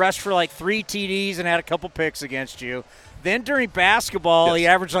season, he rushed for like 3 TDs and had a couple picks against you. Then during basketball, he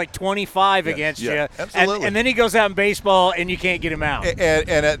averaged like 25 against you. Absolutely. And then he goes out in baseball, and you can't get him out. And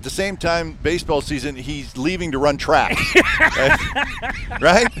at the same time, baseball season, he's leaving to run track.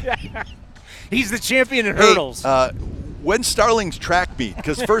 Right? He's the champion in hurdles. When's Starling's track meet?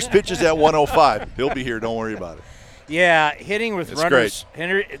 Because first pitch is at 1:05. He'll be here. Don't worry about it. Yeah, hitting with It's runners.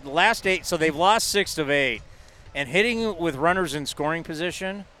 Last 8, so they've lost 6 of 8. And hitting with runners in scoring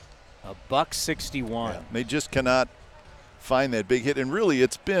position, $161. Yeah, they just cannot find that big hit, and really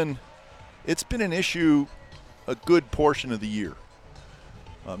it's been an issue a good portion of the year.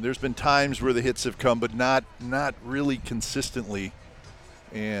 There's been times where the hits have come, but not really consistently.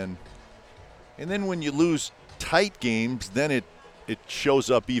 And then when you lose tight games, then it shows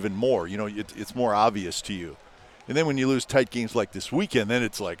up even more. You know, it's more obvious to you. And then when you lose tight games like this weekend, then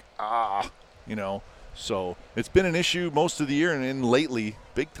it's like, you know. So it's been an issue most of the year, and lately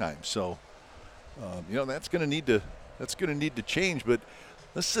big time. So you know, that's going to need to change. But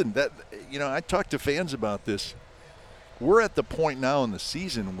listen, I talk to fans about this. We're at the point now in the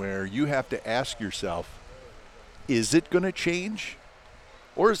season where you have to ask yourself, is it going to change,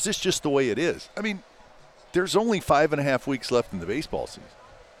 or is this just the way it is? I mean, there's only 5.5 weeks left in the baseball season.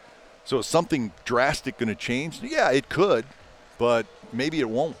 So is something drastic going to change? Yeah, it could, but maybe it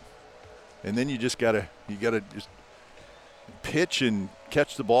won't. And then you gotta just pitch and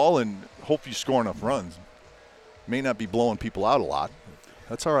catch the ball and hope you score enough runs. May not be blowing people out a lot.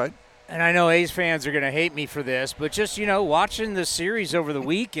 That's all right. And I know A's fans are going to hate me for this, but just, watching the series over the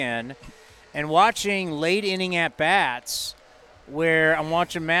weekend and watching late inning at-bats where I'm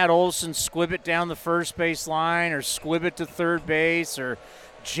watching Matt Olson squib it down the first base line or squib it to third base, or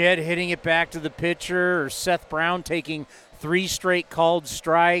Jed hitting it back to the pitcher, or Seth Brown taking 3 straight called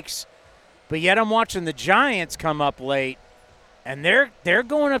strikes. But yet I'm watching the Giants come up late, and they're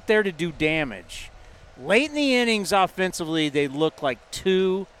going up there to do damage. Late in the innings offensively, they look like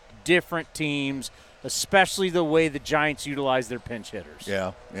 2 different teams, especially the way the Giants utilize their pinch hitters.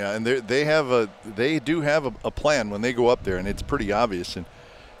 Yeah, and they do have a plan when they go up there, and it's pretty obvious. And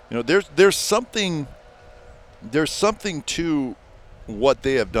there's something to what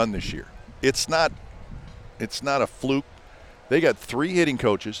they have done this year. It's not a fluke. They got 3 hitting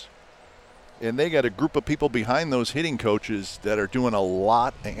coaches. And they got a group of people behind those hitting coaches that are doing a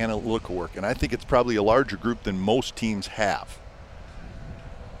lot of analytical work. And I think it's probably a larger group than most teams have.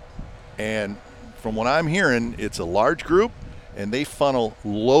 And from what I'm hearing, it's a large group, and they funnel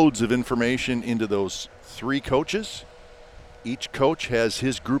loads of information into those 3 coaches. Each coach has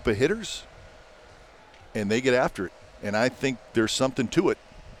his group of hitters, and they get after it. And I think there's something to it.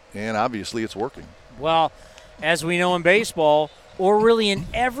 And obviously it's working. Well, as we know in baseball, or really in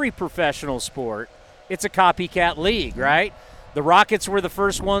every professional sport, it's a copycat league, right? The Rockets were the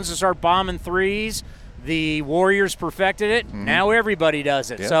first ones to start bombing threes. The Warriors perfected it. Mm-hmm. Now everybody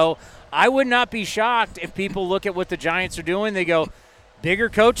does it. Yeah. So I would not be shocked if people look at what the Giants are doing. They go, bigger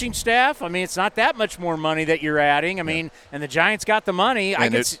coaching staff. I mean, it's not that much more money that you're adding. I mean, and the Giants got the money. I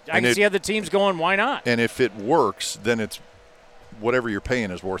can see other teams going, why not? And if it works, then it's whatever you're paying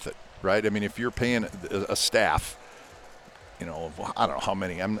is worth it, right? I mean, if you're paying a staff, I don't know how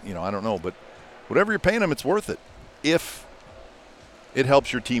many. I don't know, but whatever you're paying them, it's worth it if it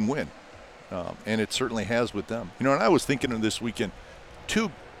helps your team win, and it certainly has with them. And I was thinking of this weekend,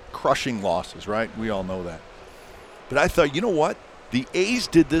 2 crushing losses, right? We all know that. But I thought, you know what? The A's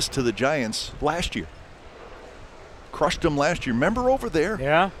did this to the Giants last year. Crushed them last year. Remember over there?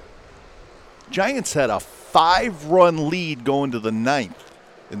 Yeah. Giants had a 5-run lead going to the 9th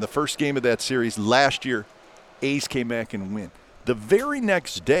in the first game of that series last year. A's came back and win. The very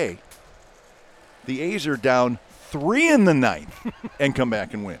next day, the A's are down 3 in the 9th and come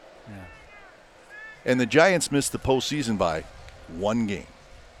back and win. Yeah. And the Giants missed the postseason by 1 game.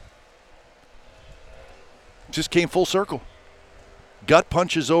 Just came full circle. Gut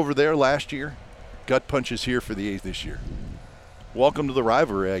punches over there last year. Gut punches here for the A's this year. Welcome to the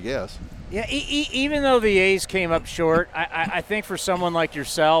rivalry, I guess. Yeah, even though the A's came up short, I think for someone like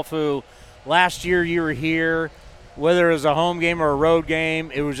yourself who – last year you were here, whether it was a home game or a road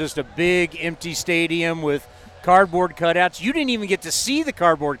game, it was just a big empty stadium with cardboard cutouts. You didn't even get to see the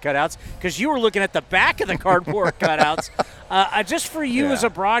cardboard cutouts because you were looking at the back of the cardboard cutouts. Just for you as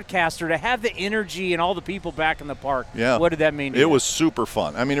a broadcaster to have the energy and all the people back in the park, what did that mean to you? It was super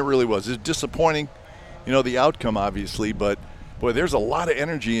fun. I mean, it really was. It's disappointing, the outcome, obviously, but, boy, there's a lot of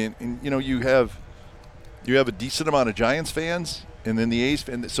energy. And you have a decent amount of Giants fans, and then the A's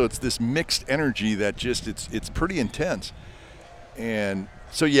fans. So it's this mixed energy that just it's pretty intense. And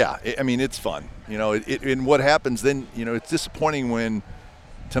so, it's fun. And what happens then, it's disappointing when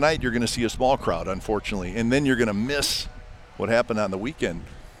tonight you're going to see a small crowd, unfortunately, and then you're going to miss what happened on the weekend.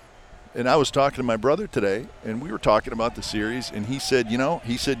 And I was talking to my brother today, and we were talking about the series, and he said, you know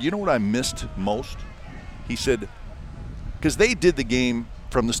what I missed most? He said, because they did the game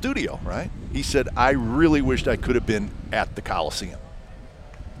from the studio, right? He said, I really wished I could have been at the Coliseum.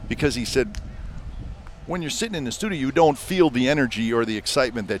 Because he said, when you're sitting in the studio, you don't feel the energy or the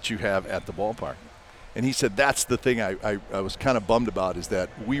excitement that you have at the ballpark. And he said, that's the thing I was kind of bummed about, is that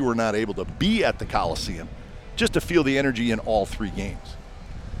we were not able to be at the Coliseum just to feel the energy in all 3 games.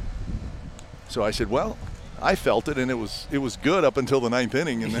 So I said, well, I felt it, and it was good up until the 9th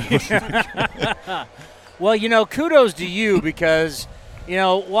inning. And then Well, kudos to you because,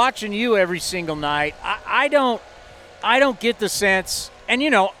 watching you every single night, I don't get the sense, and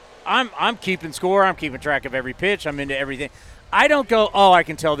I'm keeping score, I'm keeping track of every pitch, I'm into everything. I don't go, oh, I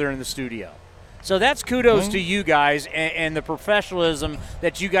can tell they're in the studio. So that's kudos to you guys and the professionalism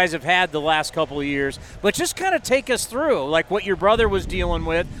that you guys have had the last couple of years. But just kind of take us through, like what your brother was dealing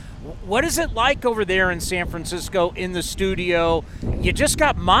with. What is it like over there in San Francisco in the studio? You just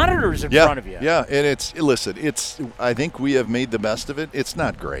got monitors in front of you. Yeah, and I think we have made the best of it. It's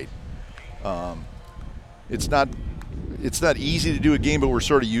not great. It's not easy to do a game, but we're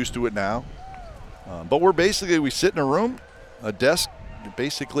sort of used to it now. But we sit in a room, a desk,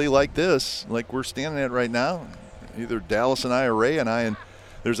 basically like this, like we're standing at right now. Either Dallas and I or Ray and I, and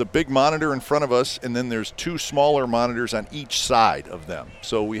there's a big monitor in front of us, and then there's 2 smaller monitors on each side of them.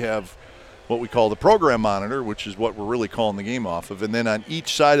 So we have what we call the program monitor, which is what we're really calling the game off of. And then on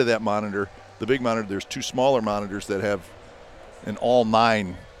each side of that monitor, the big monitor, there's 2 smaller monitors that have an all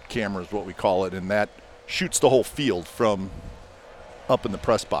 9 cameras, what we call it, and that shoots the whole field from up in the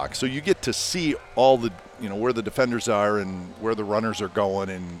press box. So you get to see all the, where the defenders are and where the runners are going,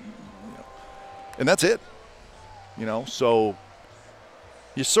 and that's it. So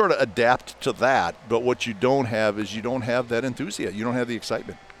you sort of adapt to that, but what you don't have is you don't have that enthusiasm. You don't have the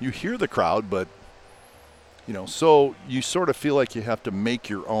excitement. You hear the crowd, but, so you sort of feel like you have to make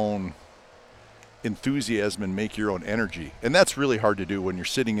your own enthusiasm and make your own energy. And that's really hard to do when you're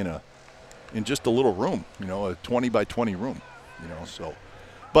sitting in just a little room, a 20 by 20 room, so.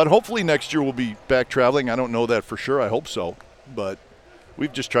 But hopefully next year we'll be back traveling. I don't know that for sure. I hope so. But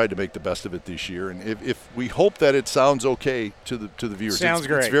we've just tried to make the best of it this year. And if we hope that it sounds okay to the viewers. Sounds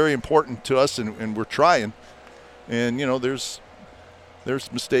great. It's very important to us, and we're trying. And,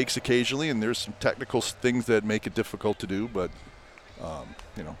 there's mistakes occasionally, and there's some technical things that make it difficult to do. But,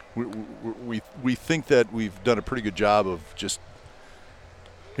 we think that we've done a pretty good job of just,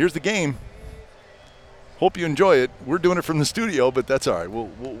 here's the game. Hope you enjoy it. We're doing it from the studio, but that's all right.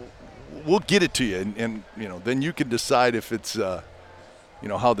 We'll get it to you, and then you can decide if it's how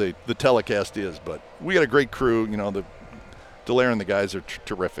the telecast is. But we got a great crew. The Delaire and the guys are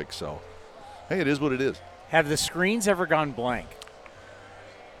terrific. So hey, it is what it is. Have the screens ever gone blank?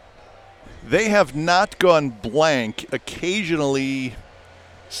 They have not gone blank. Occasionally,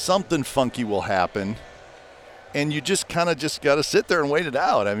 something funky will happen. And you just kind of got to sit there and wait it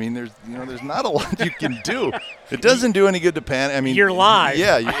out. I mean, there's not a lot you can do. It doesn't do any good to panic. I mean, you're live.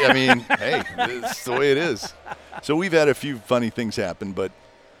 Yeah, I mean, hey, it's the way it is. So we've had a few funny things happen, but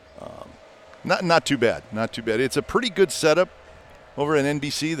not too bad. Not too bad. It's a pretty good setup over at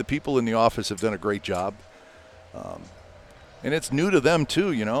NBC. The people in the office have done a great job, and it's new to them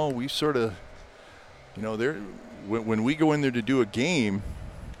too. We sort of, when we go in there to do a game.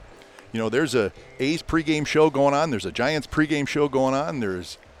 There's a A's pregame show going on. There's a Giants pregame show going on.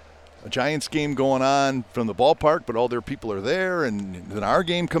 There's a Giants game going on from the ballpark, but all their people are there, and then our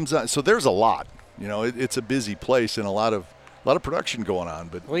game comes on. So there's a lot. It's a busy place and a lot of production going on.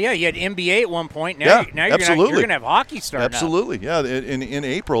 But well, yeah, you had NBA at one point. Now you're going to have hockey starting. Absolutely, yeah. In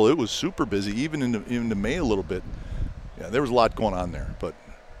April, it was super busy. Even into May a little bit. Yeah, there was a lot going on there. But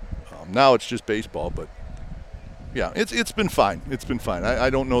now it's just baseball. But yeah, it's been fine. It's been fine. I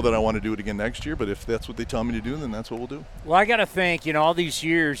don't know that I want to do it again next year, but if that's what they tell me to do, then that's what we'll do. Well, I got to think, all these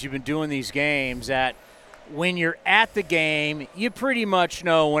years you've been doing these games, that when you're at the game, you pretty much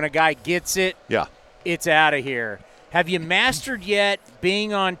know when a guy gets it, it's out of here. Have you mastered yet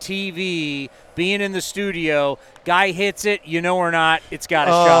being on TV, being in the studio, guy hits it, or not, it's got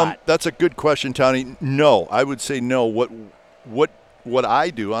a shot? That's a good question, Tony. No, I would say no. What I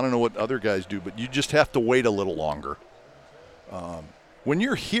do, I don't know what other guys do, but you just have to wait a little longer. When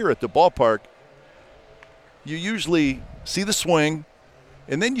you're here at the ballpark, you usually see the swing,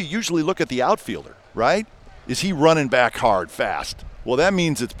 and then you usually look at the outfielder, right? Is he running back hard, fast? Well, that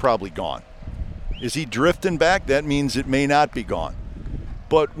means it's probably gone. Is he drifting back? That means it may not be gone.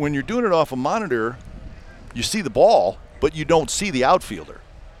 But when you're doing it off a monitor, you see the ball, but you don't see the outfielder.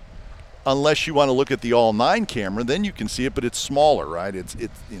 unless you want to look at the all-9 camera, then you can see it, but it's smaller, right?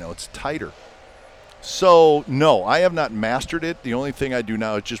 It's tighter. So, no, I have not mastered it. The only thing I do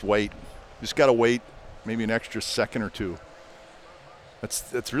now is just wait. Just got to wait maybe an extra second or two.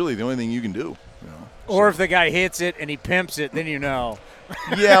 That's really the only thing you can do. Or if the guy hits it and he pimps it, then you know.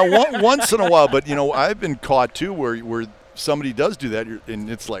 Yeah, once in a while. But, I've been caught, too, where somebody does do that, and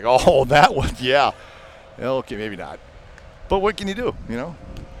it's like, oh, that one, yeah. Okay, maybe not. But what can you do, You know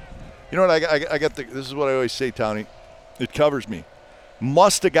what, I got this is what I always say, Tony. It covers me.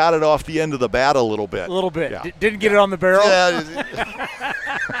 Must have got it off the end of the bat a little bit. A little bit. Yeah. Didn't get it on the barrel? Yeah.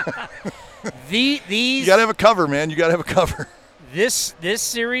 You got to have a cover, man. You got to have a cover. This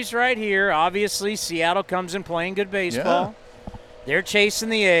series right here, obviously Seattle comes in playing good baseball. Yeah. They're chasing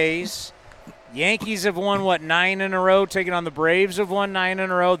the A's. Yankees have won, 9 in a row, taking on the Braves have won 9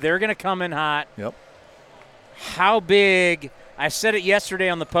 in a row. They're going to come in hot. Yep. How big, I said it yesterday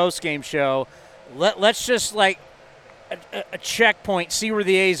on the postgame show, let's just like a checkpoint, see where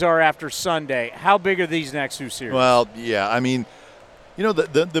the A's are after Sunday. How big are these next two series? Well, yeah, I mean,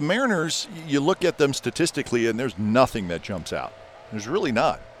 the Mariners, you look at them statistically, and there's nothing that jumps out. There's really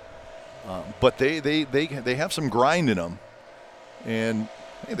not. But they have some grind in them, and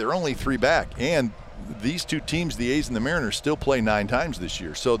hey, they're only 3 back. And these two teams, the A's and the Mariners, still play 9 times this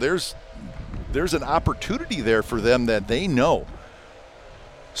year. So there's an opportunity there for them that they know.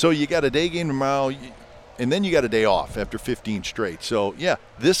 So you got a day game tomorrow, and then you got a day off after 15 straight. So, yeah,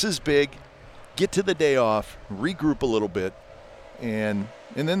 this is big. Get to the day off, regroup a little bit, and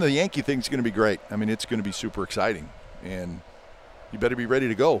then the Yankee thing's going to be great. I mean, it's going to be super exciting, and you better be ready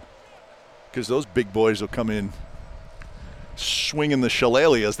to go because those big boys will come in swinging the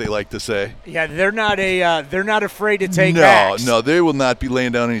shillelagh, as they like to say. Yeah, they're not afraid to take axe. No, they will not be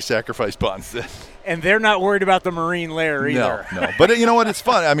laying down any sacrifice bunts. And they're not worried about the Marine lair either. No. But you know what? It's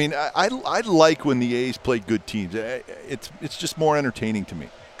fun. I mean, I like when the A's play good teams. It's just more entertaining to me.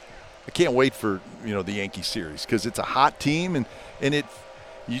 I can't wait for the Yankee series because it's a hot team and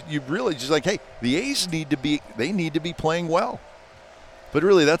you really just like, hey, the A's need to be playing well. But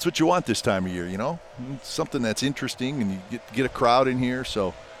really, that's what you want this time of year. It's something that's interesting and you get a crowd in here.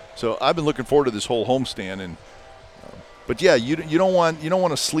 So I've been looking forward to this whole homestand and. But yeah, you don't want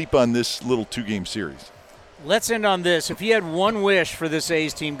to sleep on this little 2-game series. Let's end on this. If you had one wish for this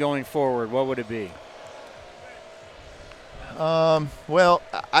A's team going forward, what would it be? Well,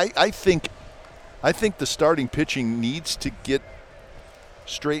 I think the starting pitching needs to get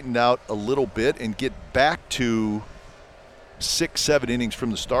straightened out a little bit and get back to 6-7 innings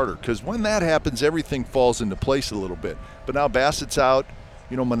from the starter. Because when that happens, everything falls into place a little bit. But now Bassett's out.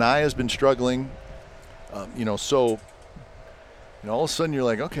 Manaya's been struggling. So. All of a sudden you're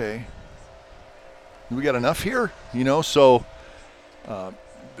like, okay, we got enough here, So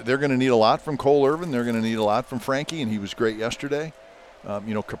they're going to need a lot from Cole Irvin. They're going to need a lot from Frankie, and he was great yesterday.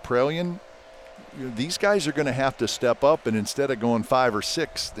 Kapralian, these guys are going to have to step up, and instead of going 5 or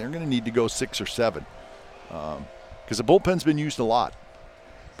 6, they're going to need to go 6 or 7 because the bullpen's been used a lot.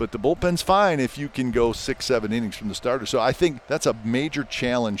 But the bullpen's fine if you can go 6-7 innings from the starter. So I think that's a major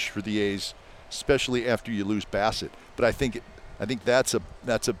challenge for the A's, especially after you lose Bassett. But I think that's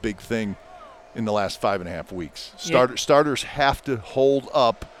a big thing in the last 5.5 weeks. Starters have to hold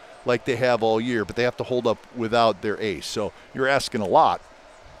up like they have all year, but they have to hold up without their ace. So you're asking a lot,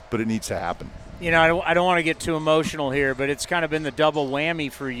 but it needs to happen. I don't want to get too emotional here, but it's kind of been the double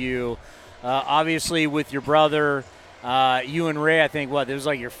whammy for you. Obviously, with your brother, you and Ray, I think, it was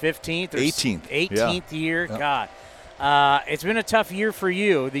like your 15th or 18th year? Yeah. God. It's been a tough year for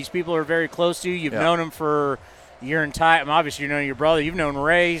you. These people are very close to you. You've known them for – your entire, obviously, you know your brother. You've known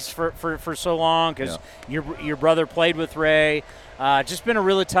Ray for so long because your brother played with Ray. Just been a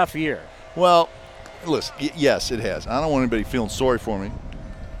really tough year. Well, listen, yes, it has. I don't want anybody feeling sorry for me.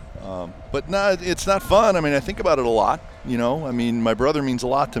 But no, it's not fun. I mean, I think about it a lot. My brother means a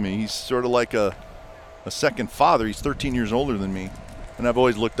lot to me. He's sort of like a second father. He's 13 years older than me, and I've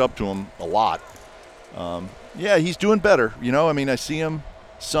always looked up to him a lot. He's doing better. I see him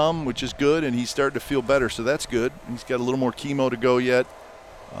some, which is good, and he's starting to feel better, so that's good. He's got a little more chemo to go yet.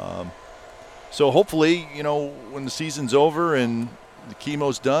 So hopefully, when the season's over and the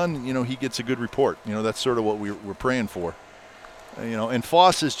chemo's done, he gets a good report. That's sort of what we're praying for. And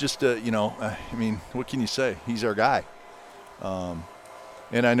Foss is just, what can you say? He's our guy.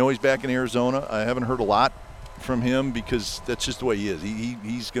 And I know he's back in Arizona. I haven't heard a lot from him because that's just the way he is.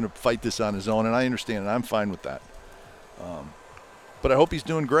 He's going to fight this on his own, and I understand, and I'm fine with that. But I hope he's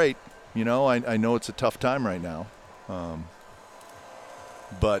doing great. I know it's a tough time right now.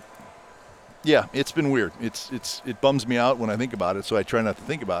 But Yeah, it's been weird. It bums me out when I think about it, so I try not to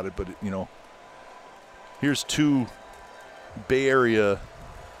think about it. But here's two Bay Area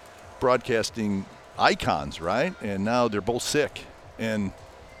broadcasting icons, right? And now they're both sick, and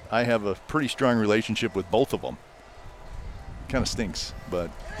I have a pretty strong relationship with both of them. Kind of stinks,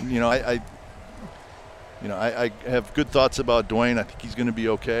 but I have good thoughts about Dwayne. I think he's going to be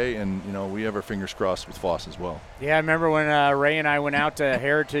okay, and we have our fingers crossed with Foss as well. Yeah, I remember when Ray and I went out to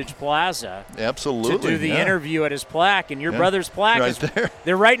Heritage Plaza. Absolutely. To do the interview at his plaque, and your brother's plaque right is there.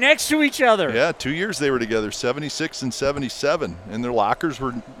 They're right next to each other. Yeah, 2 years they were together, 76 and 77, and their lockers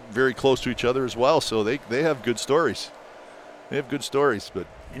were very close to each other as well. So they have good stories. They have good stories, but.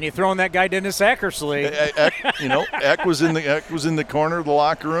 And you throwing that guy Dennis Eckersley. Eck was in the corner of the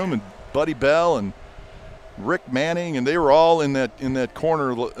locker room, and Buddy Bell and Rick Manning, and they were all in that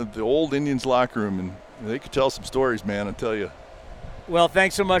corner of the old Indians locker room, and they could tell some stories, man, I tell you. Well,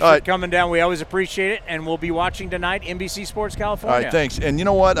 thanks so much for coming down. We always appreciate it, and we'll be watching tonight, NBC Sports California. All right, thanks. And you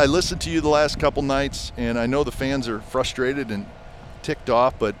know what? I listened to you the last couple nights, and I know the fans are frustrated and ticked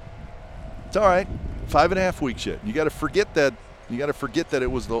off, but it's all right. 5.5 weeks yet. You got to forget that. You got to forget that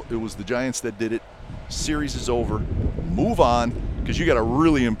it was the Giants that did it. Series is over. Move on, because you got a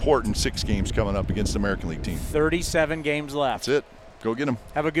really important 6 games coming up against the American League team. 37 games left. That's it. Go get them.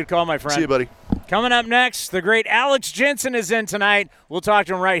 Have a good call, my friend. See you, buddy. Coming up next, the great Alex Jensen is in tonight. We'll talk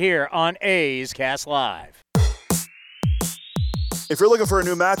to him right here on A's Cast Live. If you're looking for a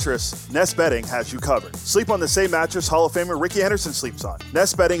new mattress, Nest Bedding has you covered. Sleep on the same mattress Hall of Famer Ricky Henderson sleeps on.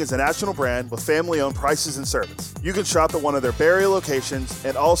 Nest Bedding is a national brand with family-owned prices and service. You can shop at one of their Bay Area locations,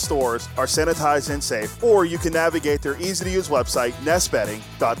 and all stores are sanitized and safe, or you can navigate their easy-to-use website,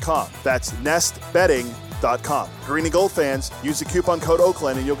 nestbedding.com. That's nestbedding.com. Green and Gold fans, use the coupon code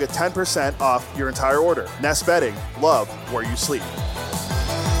Oakland and you'll get 10% off your entire order. Nest Bedding, love where you sleep.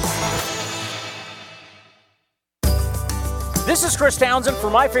 This is Chris Townsend for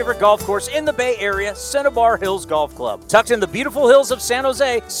my favorite golf course in the Bay Area, Cinnabar Hills Golf Club. Tucked in the beautiful hills of San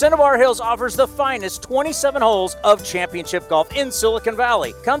Jose, Cinnabar Hills offers the finest 27 holes of championship golf in Silicon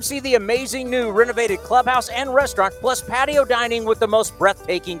Valley. Come see the amazing new renovated clubhouse and restaurant, plus patio dining with the most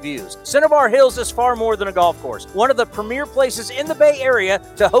breathtaking views. Cinnabar Hills is far more than a golf course, one of the premier places in the Bay Area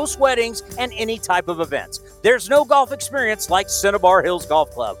to host weddings and any type of events. There's no golf experience like Cinnabar Hills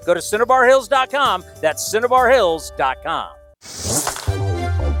Golf Club. Go to CinnabarHills.com. That's CinnabarHills.com.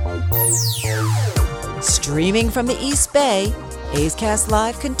 Streaming from the East Bay, A's Cast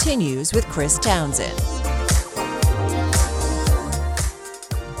Live continues with Chris Townsend.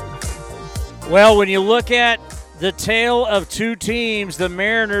 Well, when you look at the tale of two teams, the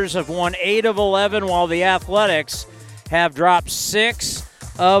Mariners have won 8 of 11, while the Athletics have dropped 6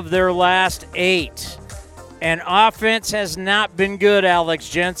 of their last 8. And offense has not been good, Alex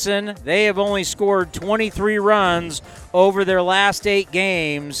Jensen. They have only scored 23 runs over their last 8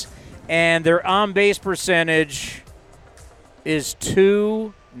 games, and their on-base percentage is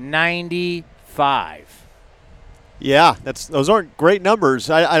 .295. Yeah, those aren't great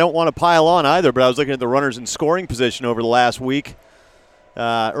numbers. I don't want to pile on either, but I was looking at the runners in scoring position over the last week.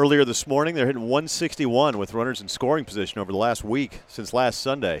 Earlier this morning, they're hitting .161 with runners in scoring position over the last week since last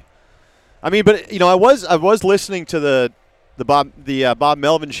Sunday. I mean, but I was listening to the Bob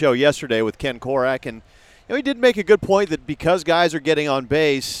Melvin show yesterday with Ken Korak, and he did make a good point that because guys are getting on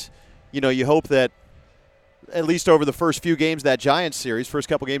base, you hope that at least over the first few games of that Giants series, first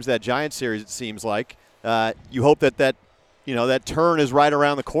couple games of that Giants series, it seems like you hope that turn is right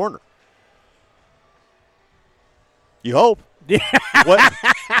around the corner. You hope. Yeah. What?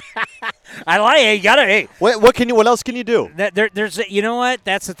 I like it. You gotta. Hey, what else can you do? There's you know what?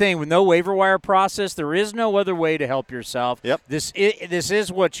 That's the thing with no waiver wire process. There is no other way to help yourself. Yep. This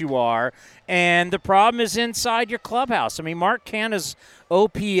is what you are, and the problem is inside your clubhouse. I mean, Mark Canha's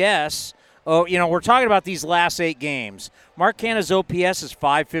OPS. Oh, we're talking about these last 8 games. Mark Canha's OPS is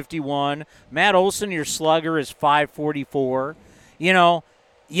 .551. Matt Olson, your slugger, is .544.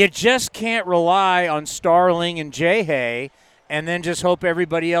 You just can't rely on Starling and J-Hay and then just hope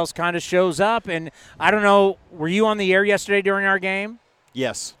everybody else kind of shows up. And I don't know, were you on the air yesterday during our game?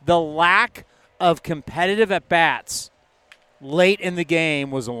 Yes. The lack of competitive at-bats late in the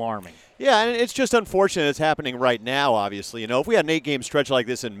game was alarming. Yeah, and it's just unfortunate it's happening right now, obviously. If we had an 8-game stretch like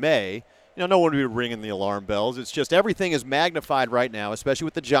this in May, no one would be ringing the alarm bells. It's just everything is magnified right now, especially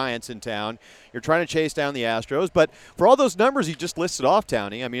with the Giants in town. You're trying to chase down the Astros. But for all those numbers you just listed off,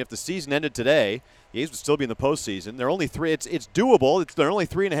 Townie, I mean, if the season ended today, the A's would still be in the postseason. They're only 3. It's doable. They're only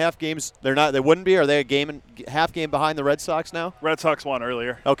 3.5 games. They're not. They wouldn't be. Are they half game behind the Red Sox now? Red Sox won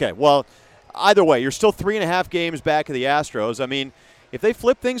earlier. Okay. Well, either way, you're still 3.5 games back of the Astros. I mean, if they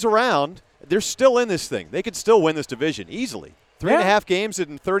flip things around, they're still in this thing. They could still win this division easily. 3.5 games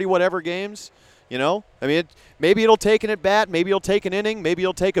in 30-whatever games. You know, I mean, maybe it'll take an at-bat, maybe it'll take an inning, maybe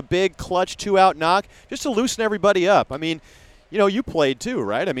it'll take a big clutch 2-out knock just to loosen everybody up. I mean, you know, you played too,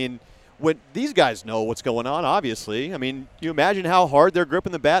 right? I mean, when these guys know what's going on, obviously. I mean, you imagine how hard they're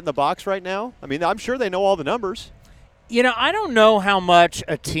gripping the bat in the box right now? I mean, I'm sure they know all the numbers. You know, I don't know how much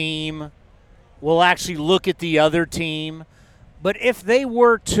a team will actually look at the other team, but if they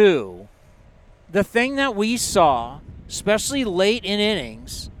were to, the thing that we saw, especially late in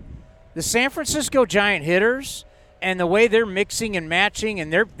innings, the San Francisco Giant hitters and the way they're mixing and matching,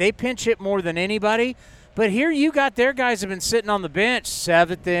 and they pinch hit more than anybody. But here you got their guys have been sitting on the bench,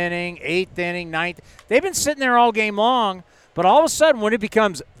 7th inning, 8th inning, 9th. They've been sitting there all game long, but all of a sudden when it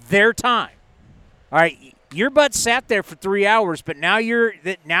becomes their time, all right, your butt sat there for 3 hours, but now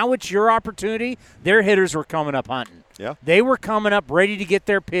it's your opportunity. Their hitters were coming up hunting. Yeah. They were coming up ready to get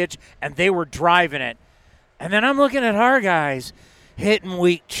their pitch, and they were driving it. And then I'm looking at our guys hitting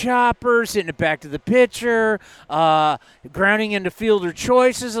weak choppers, hitting it back to the pitcher, grounding into fielder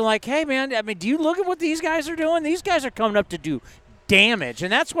choices, and like, hey, man, I mean, do you look at what these guys are doing? These guys are coming up to do damage,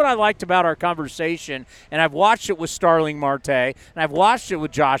 and that's what I liked about our conversation, and I've watched it with Starling Marte, and I've watched it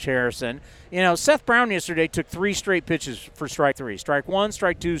with Josh Harrison. You know, Seth Brown yesterday took 3 straight pitches for strike 3. Strike 1,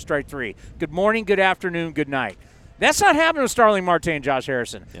 strike 2, strike 3. Good morning, good afternoon, good night. That's not happening with Starling Marte and Josh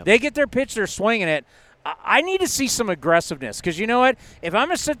Harrison. Yep. They get their pitch, they're swinging it. I need to see some aggressiveness because you know what? If I'm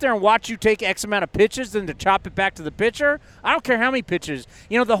going to sit there and watch you take X amount of pitches then to chop it back to the pitcher, I don't care how many pitches.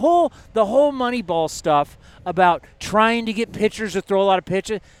 You know, the whole Moneyball stuff about trying to get pitchers to throw a lot of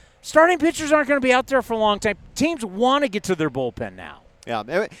pitches, starting pitchers aren't going to be out there for a long time. Teams want to get to their bullpen now.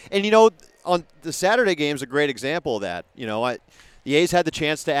 Yeah, and you know, on the Saturday game is a great example of that. You know, the A's had the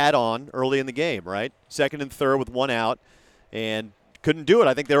chance to add on early in the game, right? 2nd and 3rd with 1 out, and couldn't do it.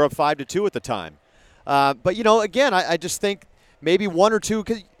 I think they were up 5-2 at the time. But, you know, again, I just think maybe 1 or 2,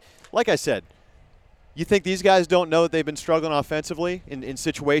 because like I said, you think these guys don't know that they've been struggling offensively in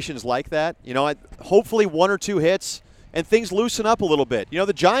situations like that? You know, hopefully 1 or 2 hits and things loosen up a little bit. You know,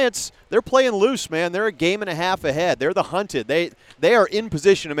 the Giants, they're playing loose, man. They're a game and a half ahead. They're the hunted. They are in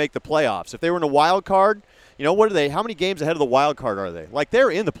position to make the playoffs. If they were in a wild card, you know, what are they? How many games ahead of the wild card are they? Like,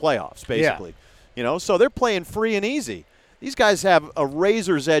 they're in the playoffs, basically. Yeah. You know, so they're playing free and easy. These guys have a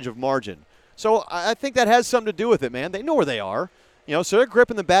razor's edge of margin. So I think that has something to do with it, man. They know where they are. You know, so they're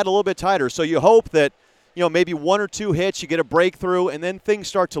gripping the bat a little bit tighter. So you hope that, you know, maybe 1 or 2 hits, you get a breakthrough, and then things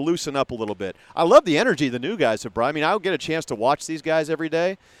start to loosen up a little bit. I love the energy the new guys have brought. I mean, I don't get a chance to watch these guys every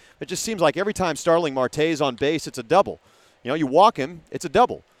day. It just seems like every time Starling Marte is on base, it's a double. You know, you walk him, it's a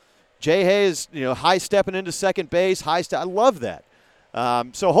double. Jay Hayes, you know, high stepping into second base, I love that.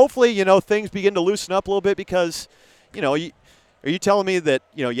 So hopefully, you know, things begin to loosen up a little bit because, you know, are you telling me that,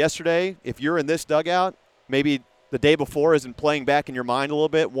 you know, yesterday, if you're in this dugout, maybe the day before isn't playing back in your mind a little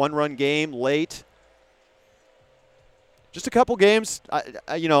bit, 1-run game, late? Just a couple games,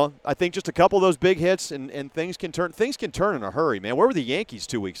 I think just a couple of those big hits and things can turn in a hurry, man. Where were the Yankees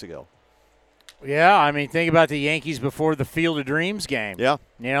 2 weeks ago? Yeah, I mean, think about the Yankees before the Field of Dreams game. Yeah.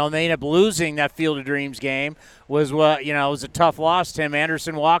 You know, and they ended up losing that Field of Dreams game. Was what, you know, it was a tough loss, Tim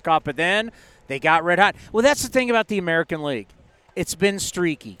Anderson walk-off, but then they got red hot. Well, that's the thing about the American League. It's been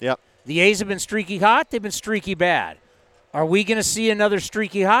streaky. Yep. The A's have been streaky hot. They've been streaky bad. Are we going to see another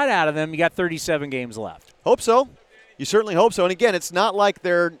streaky hot out of them? You got 37 games left. Hope so. You certainly hope so. And, again, it's not like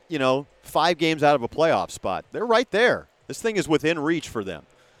they're, you know, 5 games out of a playoff spot. They're right there. This thing is within reach for them.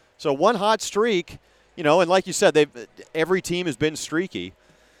 So one hot streak, you know, and like you said, every team has been streaky.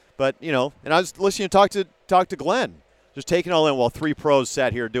 But, you know, and I was listening to talk to Glenn. Just taking it all in while 3 pros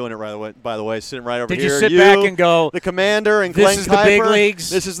sat here doing it, by the way, sitting right over here. Did you sit back and go, the commander and Glenn this is Kuiper, the big leagues?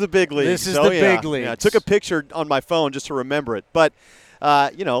 This is the big leagues. This is the big leagues. Yeah, I took a picture on my phone just to remember it. But,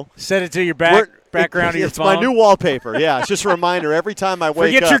 you know. Set it to your background of your it's phone. It's my new wallpaper. Yeah, it's just a reminder every time I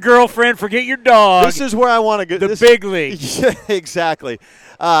wake up. Forget your girlfriend. Forget your dog. This is where I want to go. The big leagues. Yeah, exactly.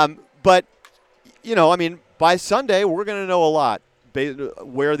 But, you know, I mean, by Sunday, we're going to know a lot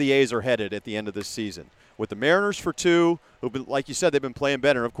where the A's are headed at the end of this season. With the Mariners for 2, who've been, like you said, they've been playing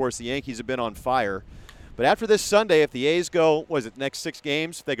better. Of course, the Yankees have been on fire. But after this Sunday, if the A's go, next 6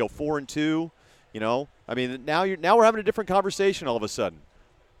 games, if they go 4-2, you know, I mean, now we're having a different conversation all of a sudden.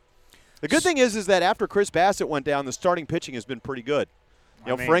 The good thing is that after Chris Bassett went down, the starting pitching has been pretty good.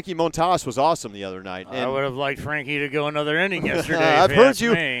 You know, Frankie Montas was awesome the other night. I would have liked Frankie to go another inning yesterday.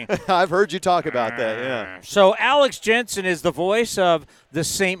 I've heard you talk about that. Yeah. So Alex Jensen is the voice of the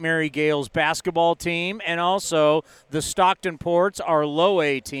St. Mary Gales basketball team, and also the Stockton Ports, our low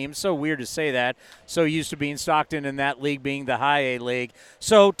A team. So weird to say that. So used to being Stockton in that league being the high A league.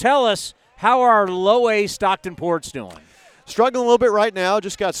 So tell us, How are low A Stockton Ports doing? Struggling a little bit right now.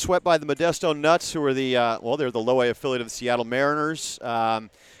 Just got swept by the Modesto Nuts, who are they're the low A affiliate of the Seattle Mariners.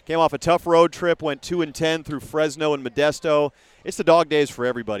 Came off a tough road trip, went 2-10 through Fresno and Modesto. It's the dog days for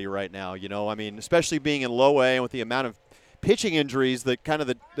everybody right now, I mean, especially being in low A and with the amount of pitching injuries, the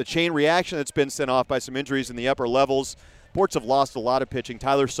chain reaction that's been sent off by some injuries in the upper levels. Ports have lost a lot of pitching.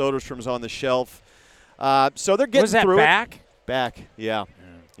 Tyler Soderstrom's on the shelf. So they're getting through it. Back? Back, yeah.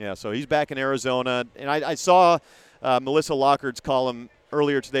 Yeah, so he's back in Arizona. And I saw Melissa Lockard's column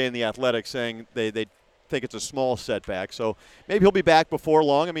earlier today in The Athletic saying they think it's a small setback. So maybe he'll be back before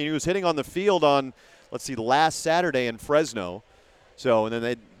long. I mean, he was hitting on the field on, last Saturday in Fresno. So, and then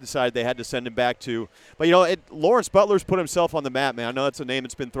they decided they had to send him back to. But, Lawrence Butler's put himself on the map, man. I know that's a name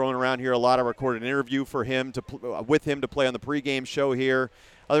that's been thrown around here a lot. I recorded an interview for him with him to play on the pregame show here.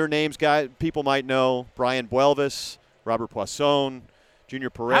 Other names, people might know, Brian Buelvis, Robert Poisson, Junior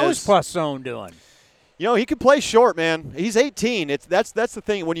Perez. How is Poisson doing? He can play short, man. He's 18. That's the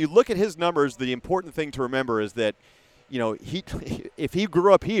thing. When you look at his numbers, the important thing to remember is that, if he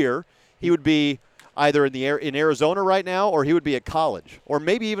grew up here, he would be either in Arizona right now, or he would be at college, or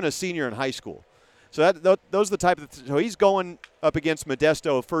maybe even a senior in high school. So those are the type of so he's going up against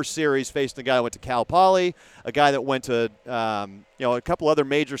Modesto first series, facing a guy that went to Cal Poly, a guy that went to a couple other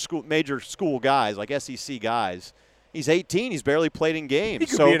major school guys like SEC guys. He's 18. He's barely played in games.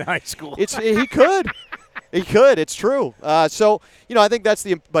 He could be in high school. He could. He could. It's true. I think that's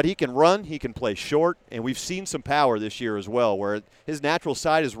but he can run. He can play short, and we've seen some power this year as well, where his natural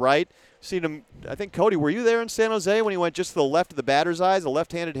side is right. Seen him. I think, Cody, were you there in San Jose when he went just to the left of the batter's eyes, a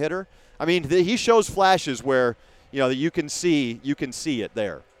left-handed hitter? I mean, he shows flashes where that you can see it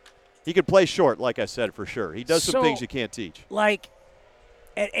there. He can play short, like I said, for sure. He does some things you can't teach. Like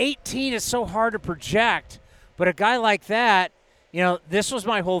at 18, it's so hard to project, but a guy like that. This was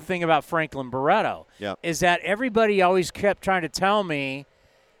my whole thing about Franklin Barreto, is that everybody always kept trying to tell me,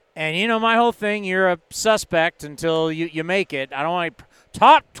 and my whole thing, you're a suspect until you make it. I don't want to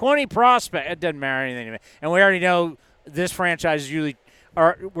top 20 prospect. It doesn't matter anything to me. And we already know this franchise usually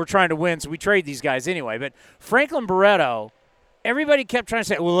we're trying to win, so we trade these guys anyway. But Franklin Barreto, everybody kept trying to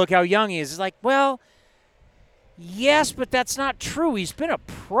say, well, look how young he is. It's like, well, yes, but that's not true. He's been a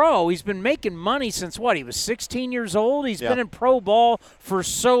pro. He's been making money since what? He was 16 years old. He's been in pro ball for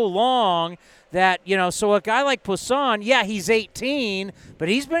so long that, so a guy like Poisson, he's 18, but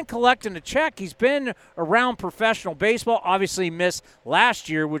he's been collecting a check. He's been around professional baseball. Obviously missed last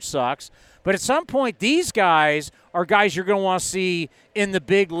year, which sucks. But at some point, these guys are guys you're going to want to see in the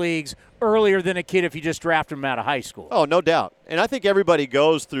big leagues earlier than a kid if you just draft him out of high school. Oh, no doubt. And I think everybody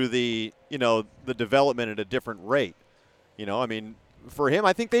goes through the development at a different rate. I mean, for him,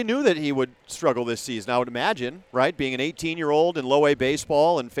 I think they knew that he would struggle this season. I would imagine, right, being an 18-year-old in low-A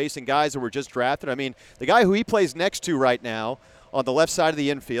baseball and facing guys that were just drafted. I mean, the guy who he plays next to right now on the left side of the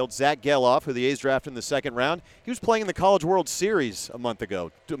infield, Zach Geloff, who the A's drafted in the second round, he was playing in the College World Series a month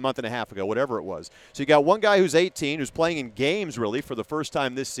and a half ago, whatever it was. So you got one guy who's 18, who's playing in games really for the first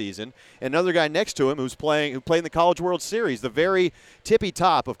time this season, and another guy next to him who played in the College World Series, the very tippy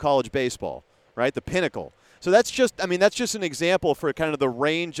top of college baseball, right, the pinnacle. So that's just an example for kind of the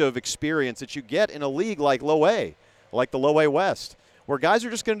range of experience that you get in a league like low A, like the low A West, where guys are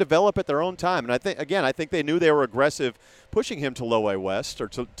just going to develop at their own time. And I think they knew they were aggressive pushing him to low A West or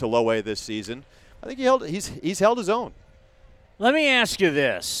to low A this season. I think he's held his own. Let me ask you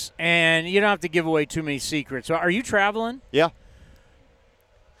this, and you don't have to give away too many secrets. Are you traveling? Yeah.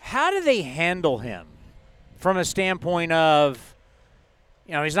 How do they handle him from a standpoint of,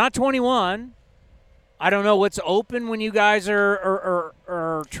 he's not 21. I don't know what's open when you guys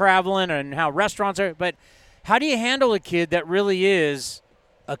are traveling and how restaurants are, but how do you handle a kid that really is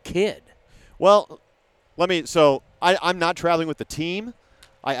a kid? Well, I'm not traveling with the team.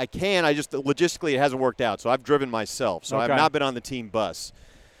 I just logistically it hasn't worked out, so I've driven myself. So okay. I've not been on the team bus.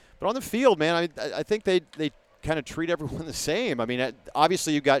 But on the field, man, I think they kind of treat everyone the same. I mean,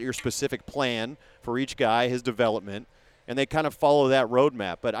 obviously you got your specific plan for each guy, his development, and they kind of follow that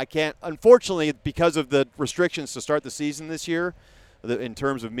roadmap. But I can't, unfortunately, because of the restrictions to start the season this year, in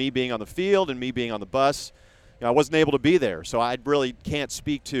terms of me being on the field and me being on the bus, I wasn't able to be there. So I really can't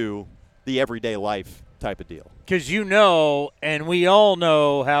speak to the everyday life type of deal. Because and we all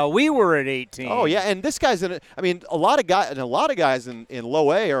know how we were at 18. Oh, yeah, and this guy's a lot of guys in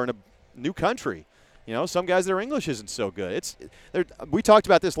low A are in a new country. Some guys, their English isn't so good. We talked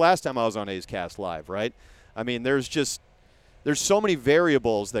about this last time I was on A's Cast Live, right? I mean, there's so many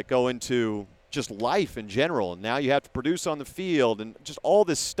variables that go into just life in general. And now you have to produce on the field, and just all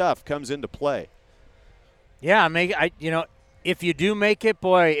this stuff comes into play. Yeah, if you do make it,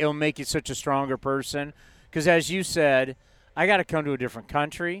 boy, it'll make you such a stronger person. Because as you said, I got to come to a different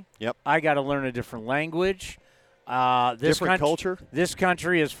country. Yep. I got to learn a different language. Different culture. This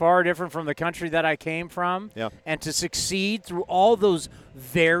country is far different from the country that I came from. Yeah. And to succeed through all those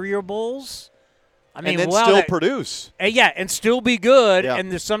variables, I mean, and then still produce. And still be good, Yeah.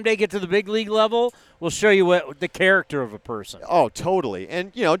 and someday get to the big league level, will show you what the character of a person. Oh, totally.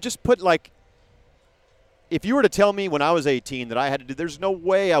 And, just put if you were to tell me when I was 18 that I had to do, there's no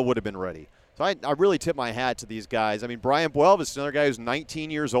way I would have been ready. So I really tip my hat to these guys. I mean, Brian Buelvis is another guy who's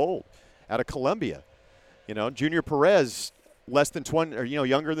 19 years old out of Columbia. Junior Perez, less than 20, or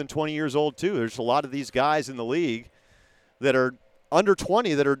younger than 20 years old too. There's a lot of these guys in the league that are under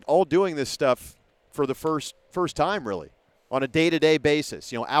 20 that are all doing this stuff for the first time, really, on a day-to-day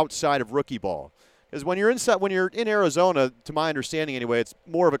basis. Outside of rookie ball, because when you're in Arizona, to my understanding anyway, it's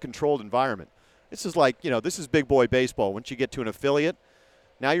more of a controlled environment. This is this is big boy baseball. Once you get to an affiliate,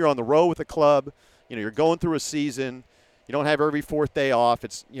 now you're on the road with a club. You're going through a season. You don't have every fourth day off.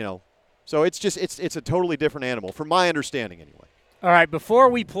 It's So it's a totally different animal, from my understanding anyway. All right, before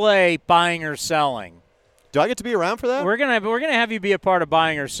we play buying or selling. Do I get to be around for that? We're gonna have you be a part of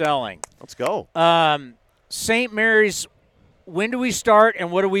buying or selling. Let's go. St. Mary's, when do we start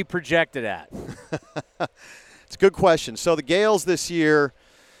and what are we projected at? It's a good question. So the Gales this year,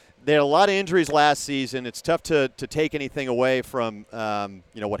 they had a lot of injuries last season. It's tough to take anything away from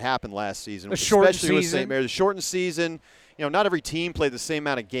what happened last season, especially with St. Mary's. A shortened season. Not every team played the same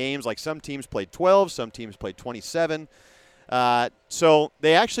amount of games. Like some teams played 12, some teams played 27. So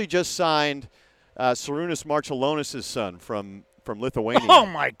they actually just signed Sarunas Marčiulionis' son from Lithuania. Oh,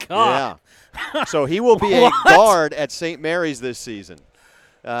 my God. Yeah. So he will be a guard at St. Mary's this season.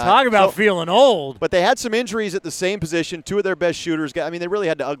 Talk about feeling old. But they had some injuries at the same position. Two of their best shooters. I mean, they really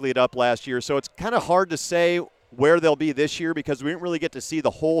had to ugly it up last year. So it's kind of hard to say where they'll be this year because we didn't really get to see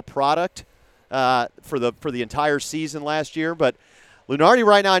the whole product for the entire season last year. But Lunardi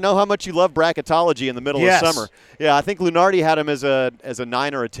right now, I know how much you love bracketology in the middle of summer. Yeah, I think Lunardi had him as a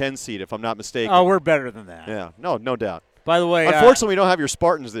 9 or a 10 seed, if I'm not mistaken. Oh, we're better than that. Yeah, no doubt. By the way, unfortunately, we don't have your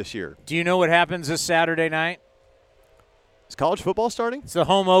Spartans this year. Do you know what happens this Saturday night? Is college football starting? It's the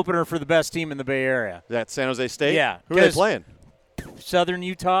home opener for the best team in the Bay Area. Is that San Jose State? Yeah. Who are they playing? Southern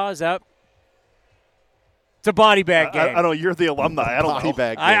Utah, is that? It's a body bag game. I don't know. You're the alumni. I don't know.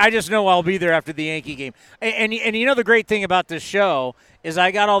 Bag game. I just know I'll be there after the Yankee game. And the great thing about this show is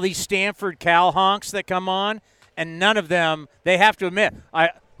I got all these Stanford Cal honks that come on, and none of them, they have to admit,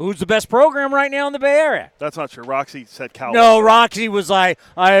 who's the best program right now in the Bay Area? That's not true. Roxy said Cal. No, Roxy was like,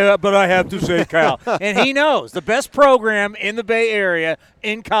 but I have to say Cal. And he knows the best program in the Bay Area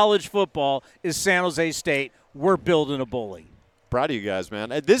in college football is San Jose State. We're building a bully. Proud of you guys, man.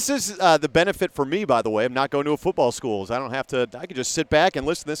 This is the benefit for me, by the way. I'm not going to a football school. I don't have to. I can just sit back and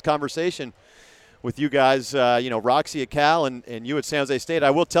listen to this conversation with you guys, Roxy at Cal and you at San Jose State.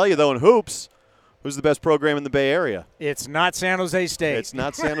 I will tell you, though, in hoops, who's the best program in the Bay Area? It's not San Jose State. It's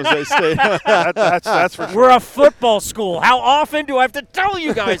not San Jose State. that's for sure. We're a football school. How often do I have to tell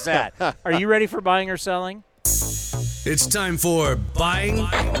you guys that? Are you ready for buying or selling? It's time for buying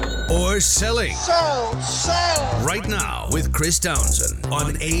or selling. Sell. Right now with Chris Townsend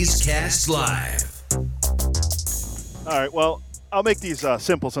on A's Cast Live. All right, well, I'll make these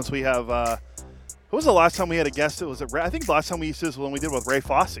simple since we have who was the last time we had a guest? I think the last time we used this was when we did with Ray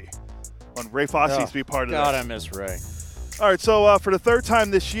Fosse. When Ray Fosse used to be part of God, this. I miss Ray. All right, so for the third time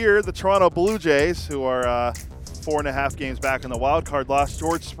this year, the Toronto Blue Jays, who are 4.5 games back in the wild card, lost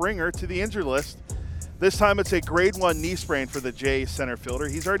George Springer to the injured list. This time it's a grade 1 knee sprain for the Jays center fielder.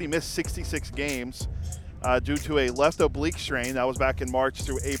 He's already missed 66 games due to a left oblique strain. That was back in March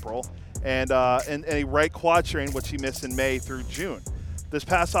through April. And a right quad strain, which he missed in May through June. This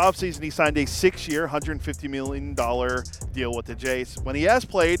past offseason, he signed a 6-year, $150 million deal with the Jays. When he has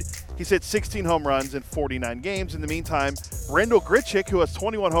played, he's hit 16 home runs in 49 games. In the meantime, Randall Grichuk, who has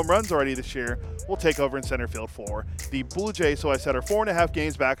 21 home runs already this year, will take over in center field for the Blue Jays, who I said are 4.5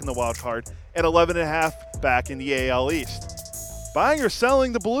 games back in the wild card and 11.5 back in the AL East. Buying or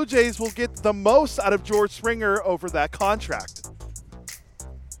selling, the Blue Jays will get the most out of George Springer over that contract.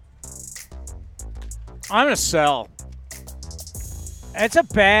 I'm going to sell. It's a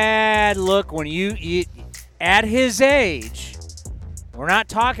bad look when you at his age. We're not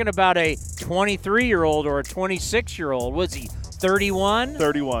talking about a 23-year-old or a 26-year-old. Was he 31?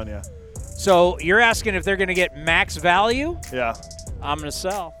 31, yeah. So you're asking if they're going to get max value? Yeah. I'm going to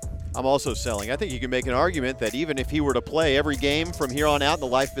sell. I'm also selling. I think you can make an argument that even if he were to play every game from here on out in the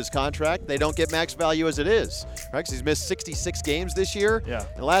life of his contract, they don't get max value as it is. right? 'Cause he's missed 66 games this year. Yeah.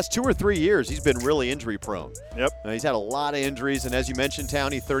 In the last 2 or 3 years, he's been really injury prone. Yep. He's had a lot of injuries, and as you mentioned,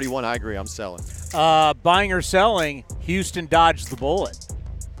 Townie, 31. I agree. I'm selling. Buying or selling, Houston dodged the bullet.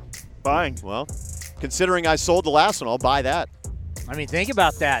 Buying. Well, considering I sold the last one, I'll buy that. I mean, think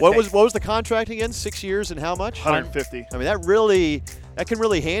about that. What was the contract again? 6 years and how much? 150. I mean, that can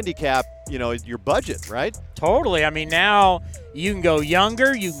really handicap, your budget, right? Totally. I mean, now you can go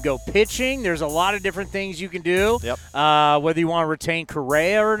younger. You can go pitching. There's a lot of different things you can do. Yep. Whether you want to retain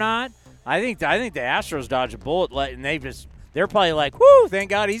Correa or not, I think the Astros dodged a bullet, and they're probably like, "Whoo!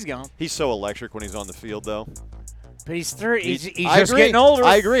 Thank God he's gone." He's so electric when he's on the field, though. But he's 30. He's I just agree. getting older.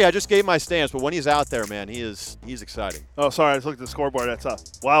 I agree. I just gave my stance, but when he's out there, man, he's exciting. Oh, sorry. I just looked at the scoreboard. That's up.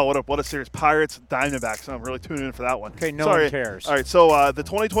 Wow, what a series. Pirates, Diamondbacks. I'm really tuning in for that one. Okay, no sorry. one cares. All right, so the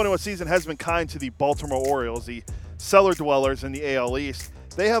 2021 season has been kind to the Baltimore Orioles, the cellar dwellers in the AL East.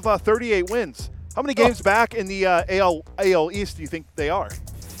 They have 38 wins. How many games back in the AL East do you think they are?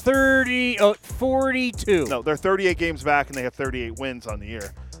 42. No, they're 38 games back, and they have 38 wins on the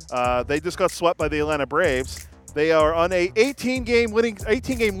year. They just got swept by the Atlanta Braves. They are on a 18-game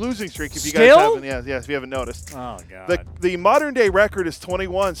losing streak. If you guys haven't, if you haven't noticed. Oh God. The modern day record is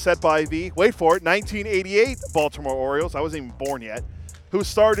 21, set by the 1988 Baltimore Orioles. I wasn't even born yet. Who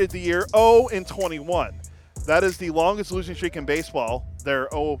started the year 0-21. That is the longest losing streak in baseball. Their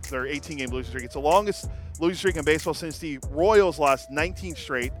 18-game losing streak. It's the longest losing streak in baseball since the Royals lost 19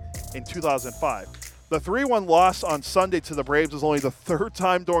 straight in 2005. The 3-1 loss on Sunday to the Braves is only the third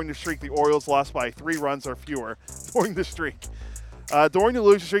time during the streak the Orioles lost by 3 runs or fewer during the streak. During the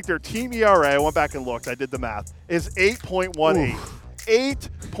losing streak, their team ERA, I went back and looked, I did the math, is 8.18.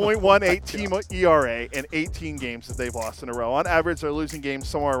 8.18 team ERA in 18 games that they've lost in a row. On average, they're losing games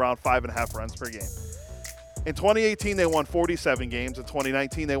somewhere around 5.5 runs per game. In 2018, they won 47 games. In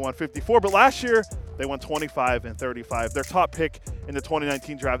 2019, they won 54. But last year, they won 25 and 35. Their top pick in the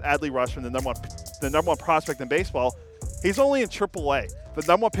 2019 draft, Adley Rutschman, the number one prospect in baseball, he's only in AAA. The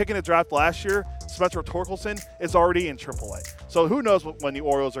number one pick in the draft last year, Spencer Torkelson, is already in AAA. So who knows when the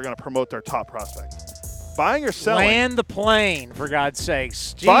Orioles are going to promote their top prospect. Buying or selling? Land the plane, for God's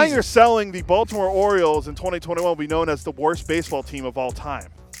sakes. Jesus. Buying or selling, the Baltimore Orioles in 2021 will be known as the worst baseball team of all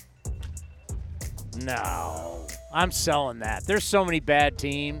time. No, I'm selling that. There's so many bad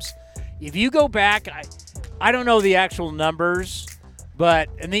teams. If you go back, I don't know the actual numbers,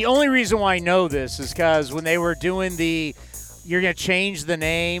 and the only reason why I know this is because when they were doing you're going to change the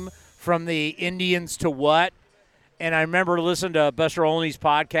name from the Indians to what? And I remember listening to Buster Olney's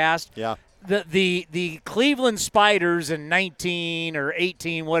podcast. Yeah. The Cleveland Spiders in 19 or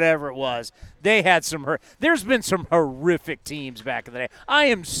 18, whatever it was, they had there's been some horrific teams back in the day. I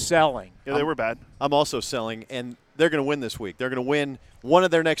am selling. Yeah, they were bad. I'm also selling, and they're going to win this week. They're going to win one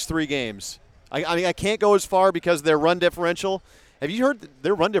of their next 3 games. I mean, I can't go as far because of their run differential. Have you heard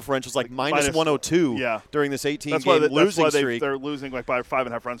their run differential is like minus 102 during this 18-game losing streak? They're losing like by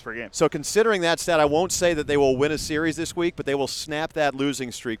 5.5 runs per game. So considering that stat, I won't say that they will win a series this week, but they will snap that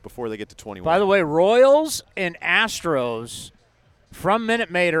losing streak before they get to 21. By the way, Royals and Astros from Minute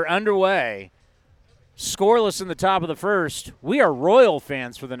Maid are underway. Scoreless in the top of the first. We are Royal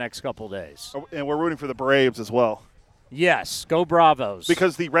fans for the next couple of days. And we're rooting for the Braves as well. Yes, go Bravos.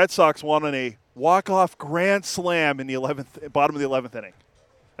 Because the Red Sox won on a walk-off grand slam in the bottom of the 11th inning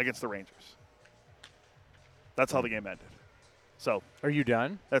against the Rangers. That's how the game ended. So, are you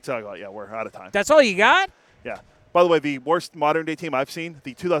done? That's how. Yeah, we're out of time. That's all you got? Yeah. By the way, the worst modern-day team I've seen,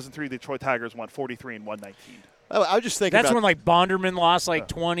 the 2003 Detroit Tigers won 43 and 119. I was just thinking that's when like Bonderman lost like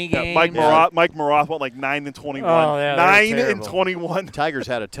 20 games. Mike Maroth went like 9 and 21. Oh, yeah, 9 and 21. Tigers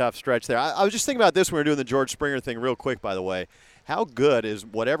had a tough stretch there. I was just thinking about this when we were doing the George Springer thing real quick, by the way. How good is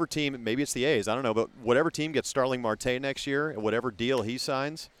whatever team, maybe it's the A's, I don't know, but whatever team gets Starling Marte next year and whatever deal he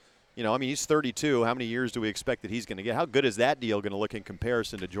signs, he's 32. How many years do we expect that he's going to get? How good is that deal going to look in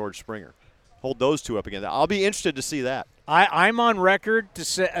comparison to George Springer? Hold those two up again. I'll be interested to see that. I'm on record to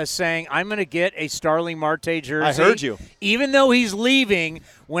saying I'm going to get a Starling Marte jersey. I heard you. Even though he's leaving,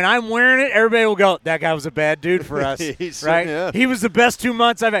 when I'm wearing it, everybody will go, that guy was a bad dude for us, right? Yeah. He was the best 2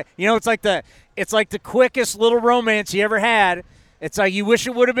 months I've had. It's like the quickest little romance you ever had. It's like you wish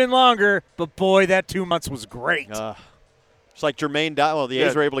it would have been longer, but boy, that 2 months was great. It's like Jermaine Dye. Well, the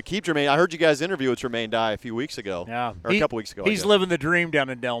A's were able to keep Jermaine. I heard you guys interview with Jermaine Dye a few weeks ago. Yeah. Or a couple weeks ago. He's living the dream down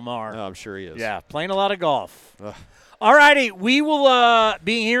in Del Mar. Oh, I'm sure he is. Yeah, playing a lot of golf. All righty, we will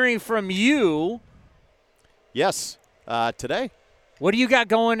be hearing from you. Yes, today. What do you got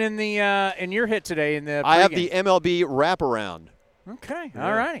going in the in your hit today in the pregame? I have the MLB wraparound. Okay, Yeah.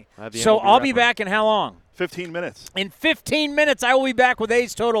 all right. I have the So MLB I'll be reference. back in how long? 15 minutes. In 15 minutes, I will be back with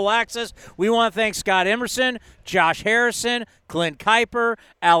A's Total Access. We want to thank Scott Emerson, Josh Harrison, Clint Kuiper,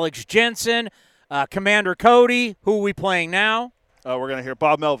 Alex Jensen, Commander Cody. Who are we playing now? We're going to hear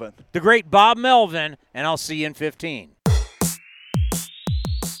Bob Melvin. The great Bob Melvin, and I'll see you in 15.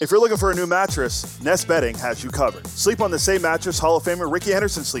 If you're looking for a new mattress, Nest Bedding has you covered. Sleep on the same mattress Hall of Famer Ricky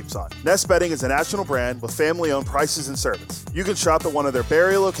Henderson sleeps on. Nest Bedding is a national brand with family-owned prices and service. You can shop at one of their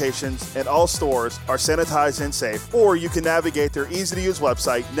Barrier locations, and all stores are sanitized and safe, or you can navigate their easy-to-use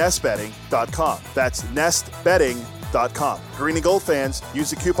website, nestbedding.com. That's nestbedding.com. Green and Gold fans, use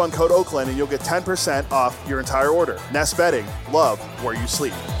the coupon code Oakland and you'll get 10% off your entire order. Nest Bedding, love where you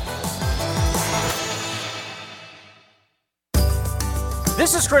sleep.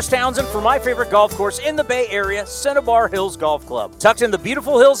 This is Chris Townsend for my favorite golf course in the Bay Area, Cinnabar Hills Golf Club. Tucked in the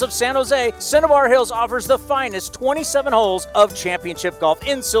beautiful hills of San Jose, Cinnabar Hills offers the finest 27 holes of championship golf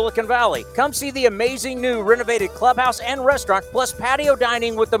in Silicon Valley. Come see the amazing new renovated clubhouse and restaurant, plus patio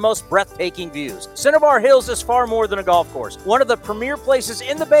dining with the most breathtaking views. Cinnabar Hills is far more than a golf course, one of the premier places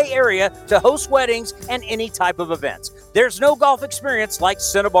in the Bay Area to host weddings and any type of events. There's no golf experience like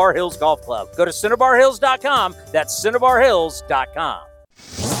Cinnabar Hills Golf Club. Go to CinnabarHills.com. That's CinnabarHills.com.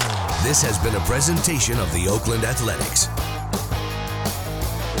 This has been a presentation of the Oakland Athletics.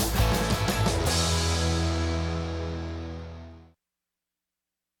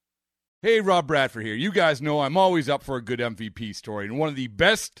 Hey, Rob Bradford here. You guys know I'm always up for a good MVP story, and one of the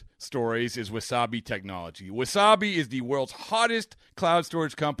best stories is Wasabi Technology. Wasabi is the world's hottest cloud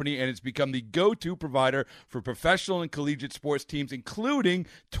storage company, and it's become the go-to provider for professional and collegiate sports teams, including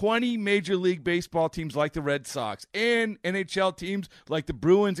 20 Major League Baseball teams like the Red Sox and NHL teams like the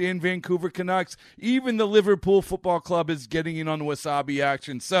Bruins and Vancouver Canucks. Even the Liverpool Football Club is getting in on the Wasabi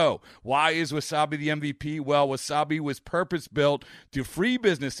action. So, why is Wasabi the MVP? Well, Wasabi was purpose-built to free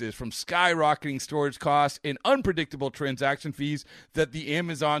businesses from skyrocketing storage costs and unpredictable transaction fees that the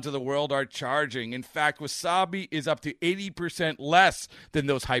Amazons of the world are charging. In fact, Wasabi is up to 80% less than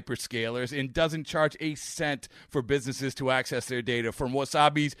those hyperscalers and doesn't charge a cent for businesses to access their data. From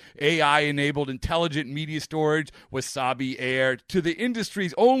Wasabi's AI-enabled intelligent media storage, Wasabi Air, to the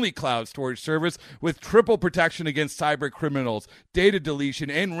industry's only cloud storage service with triple protection against cyber criminals, data deletion,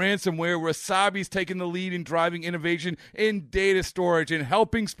 and ransomware, Wasabi's taken the lead in driving innovation in data storage and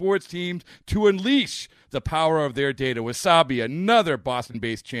helping sports teams to unleash the power of their data. Wasabi, another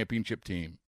Boston-based championship team.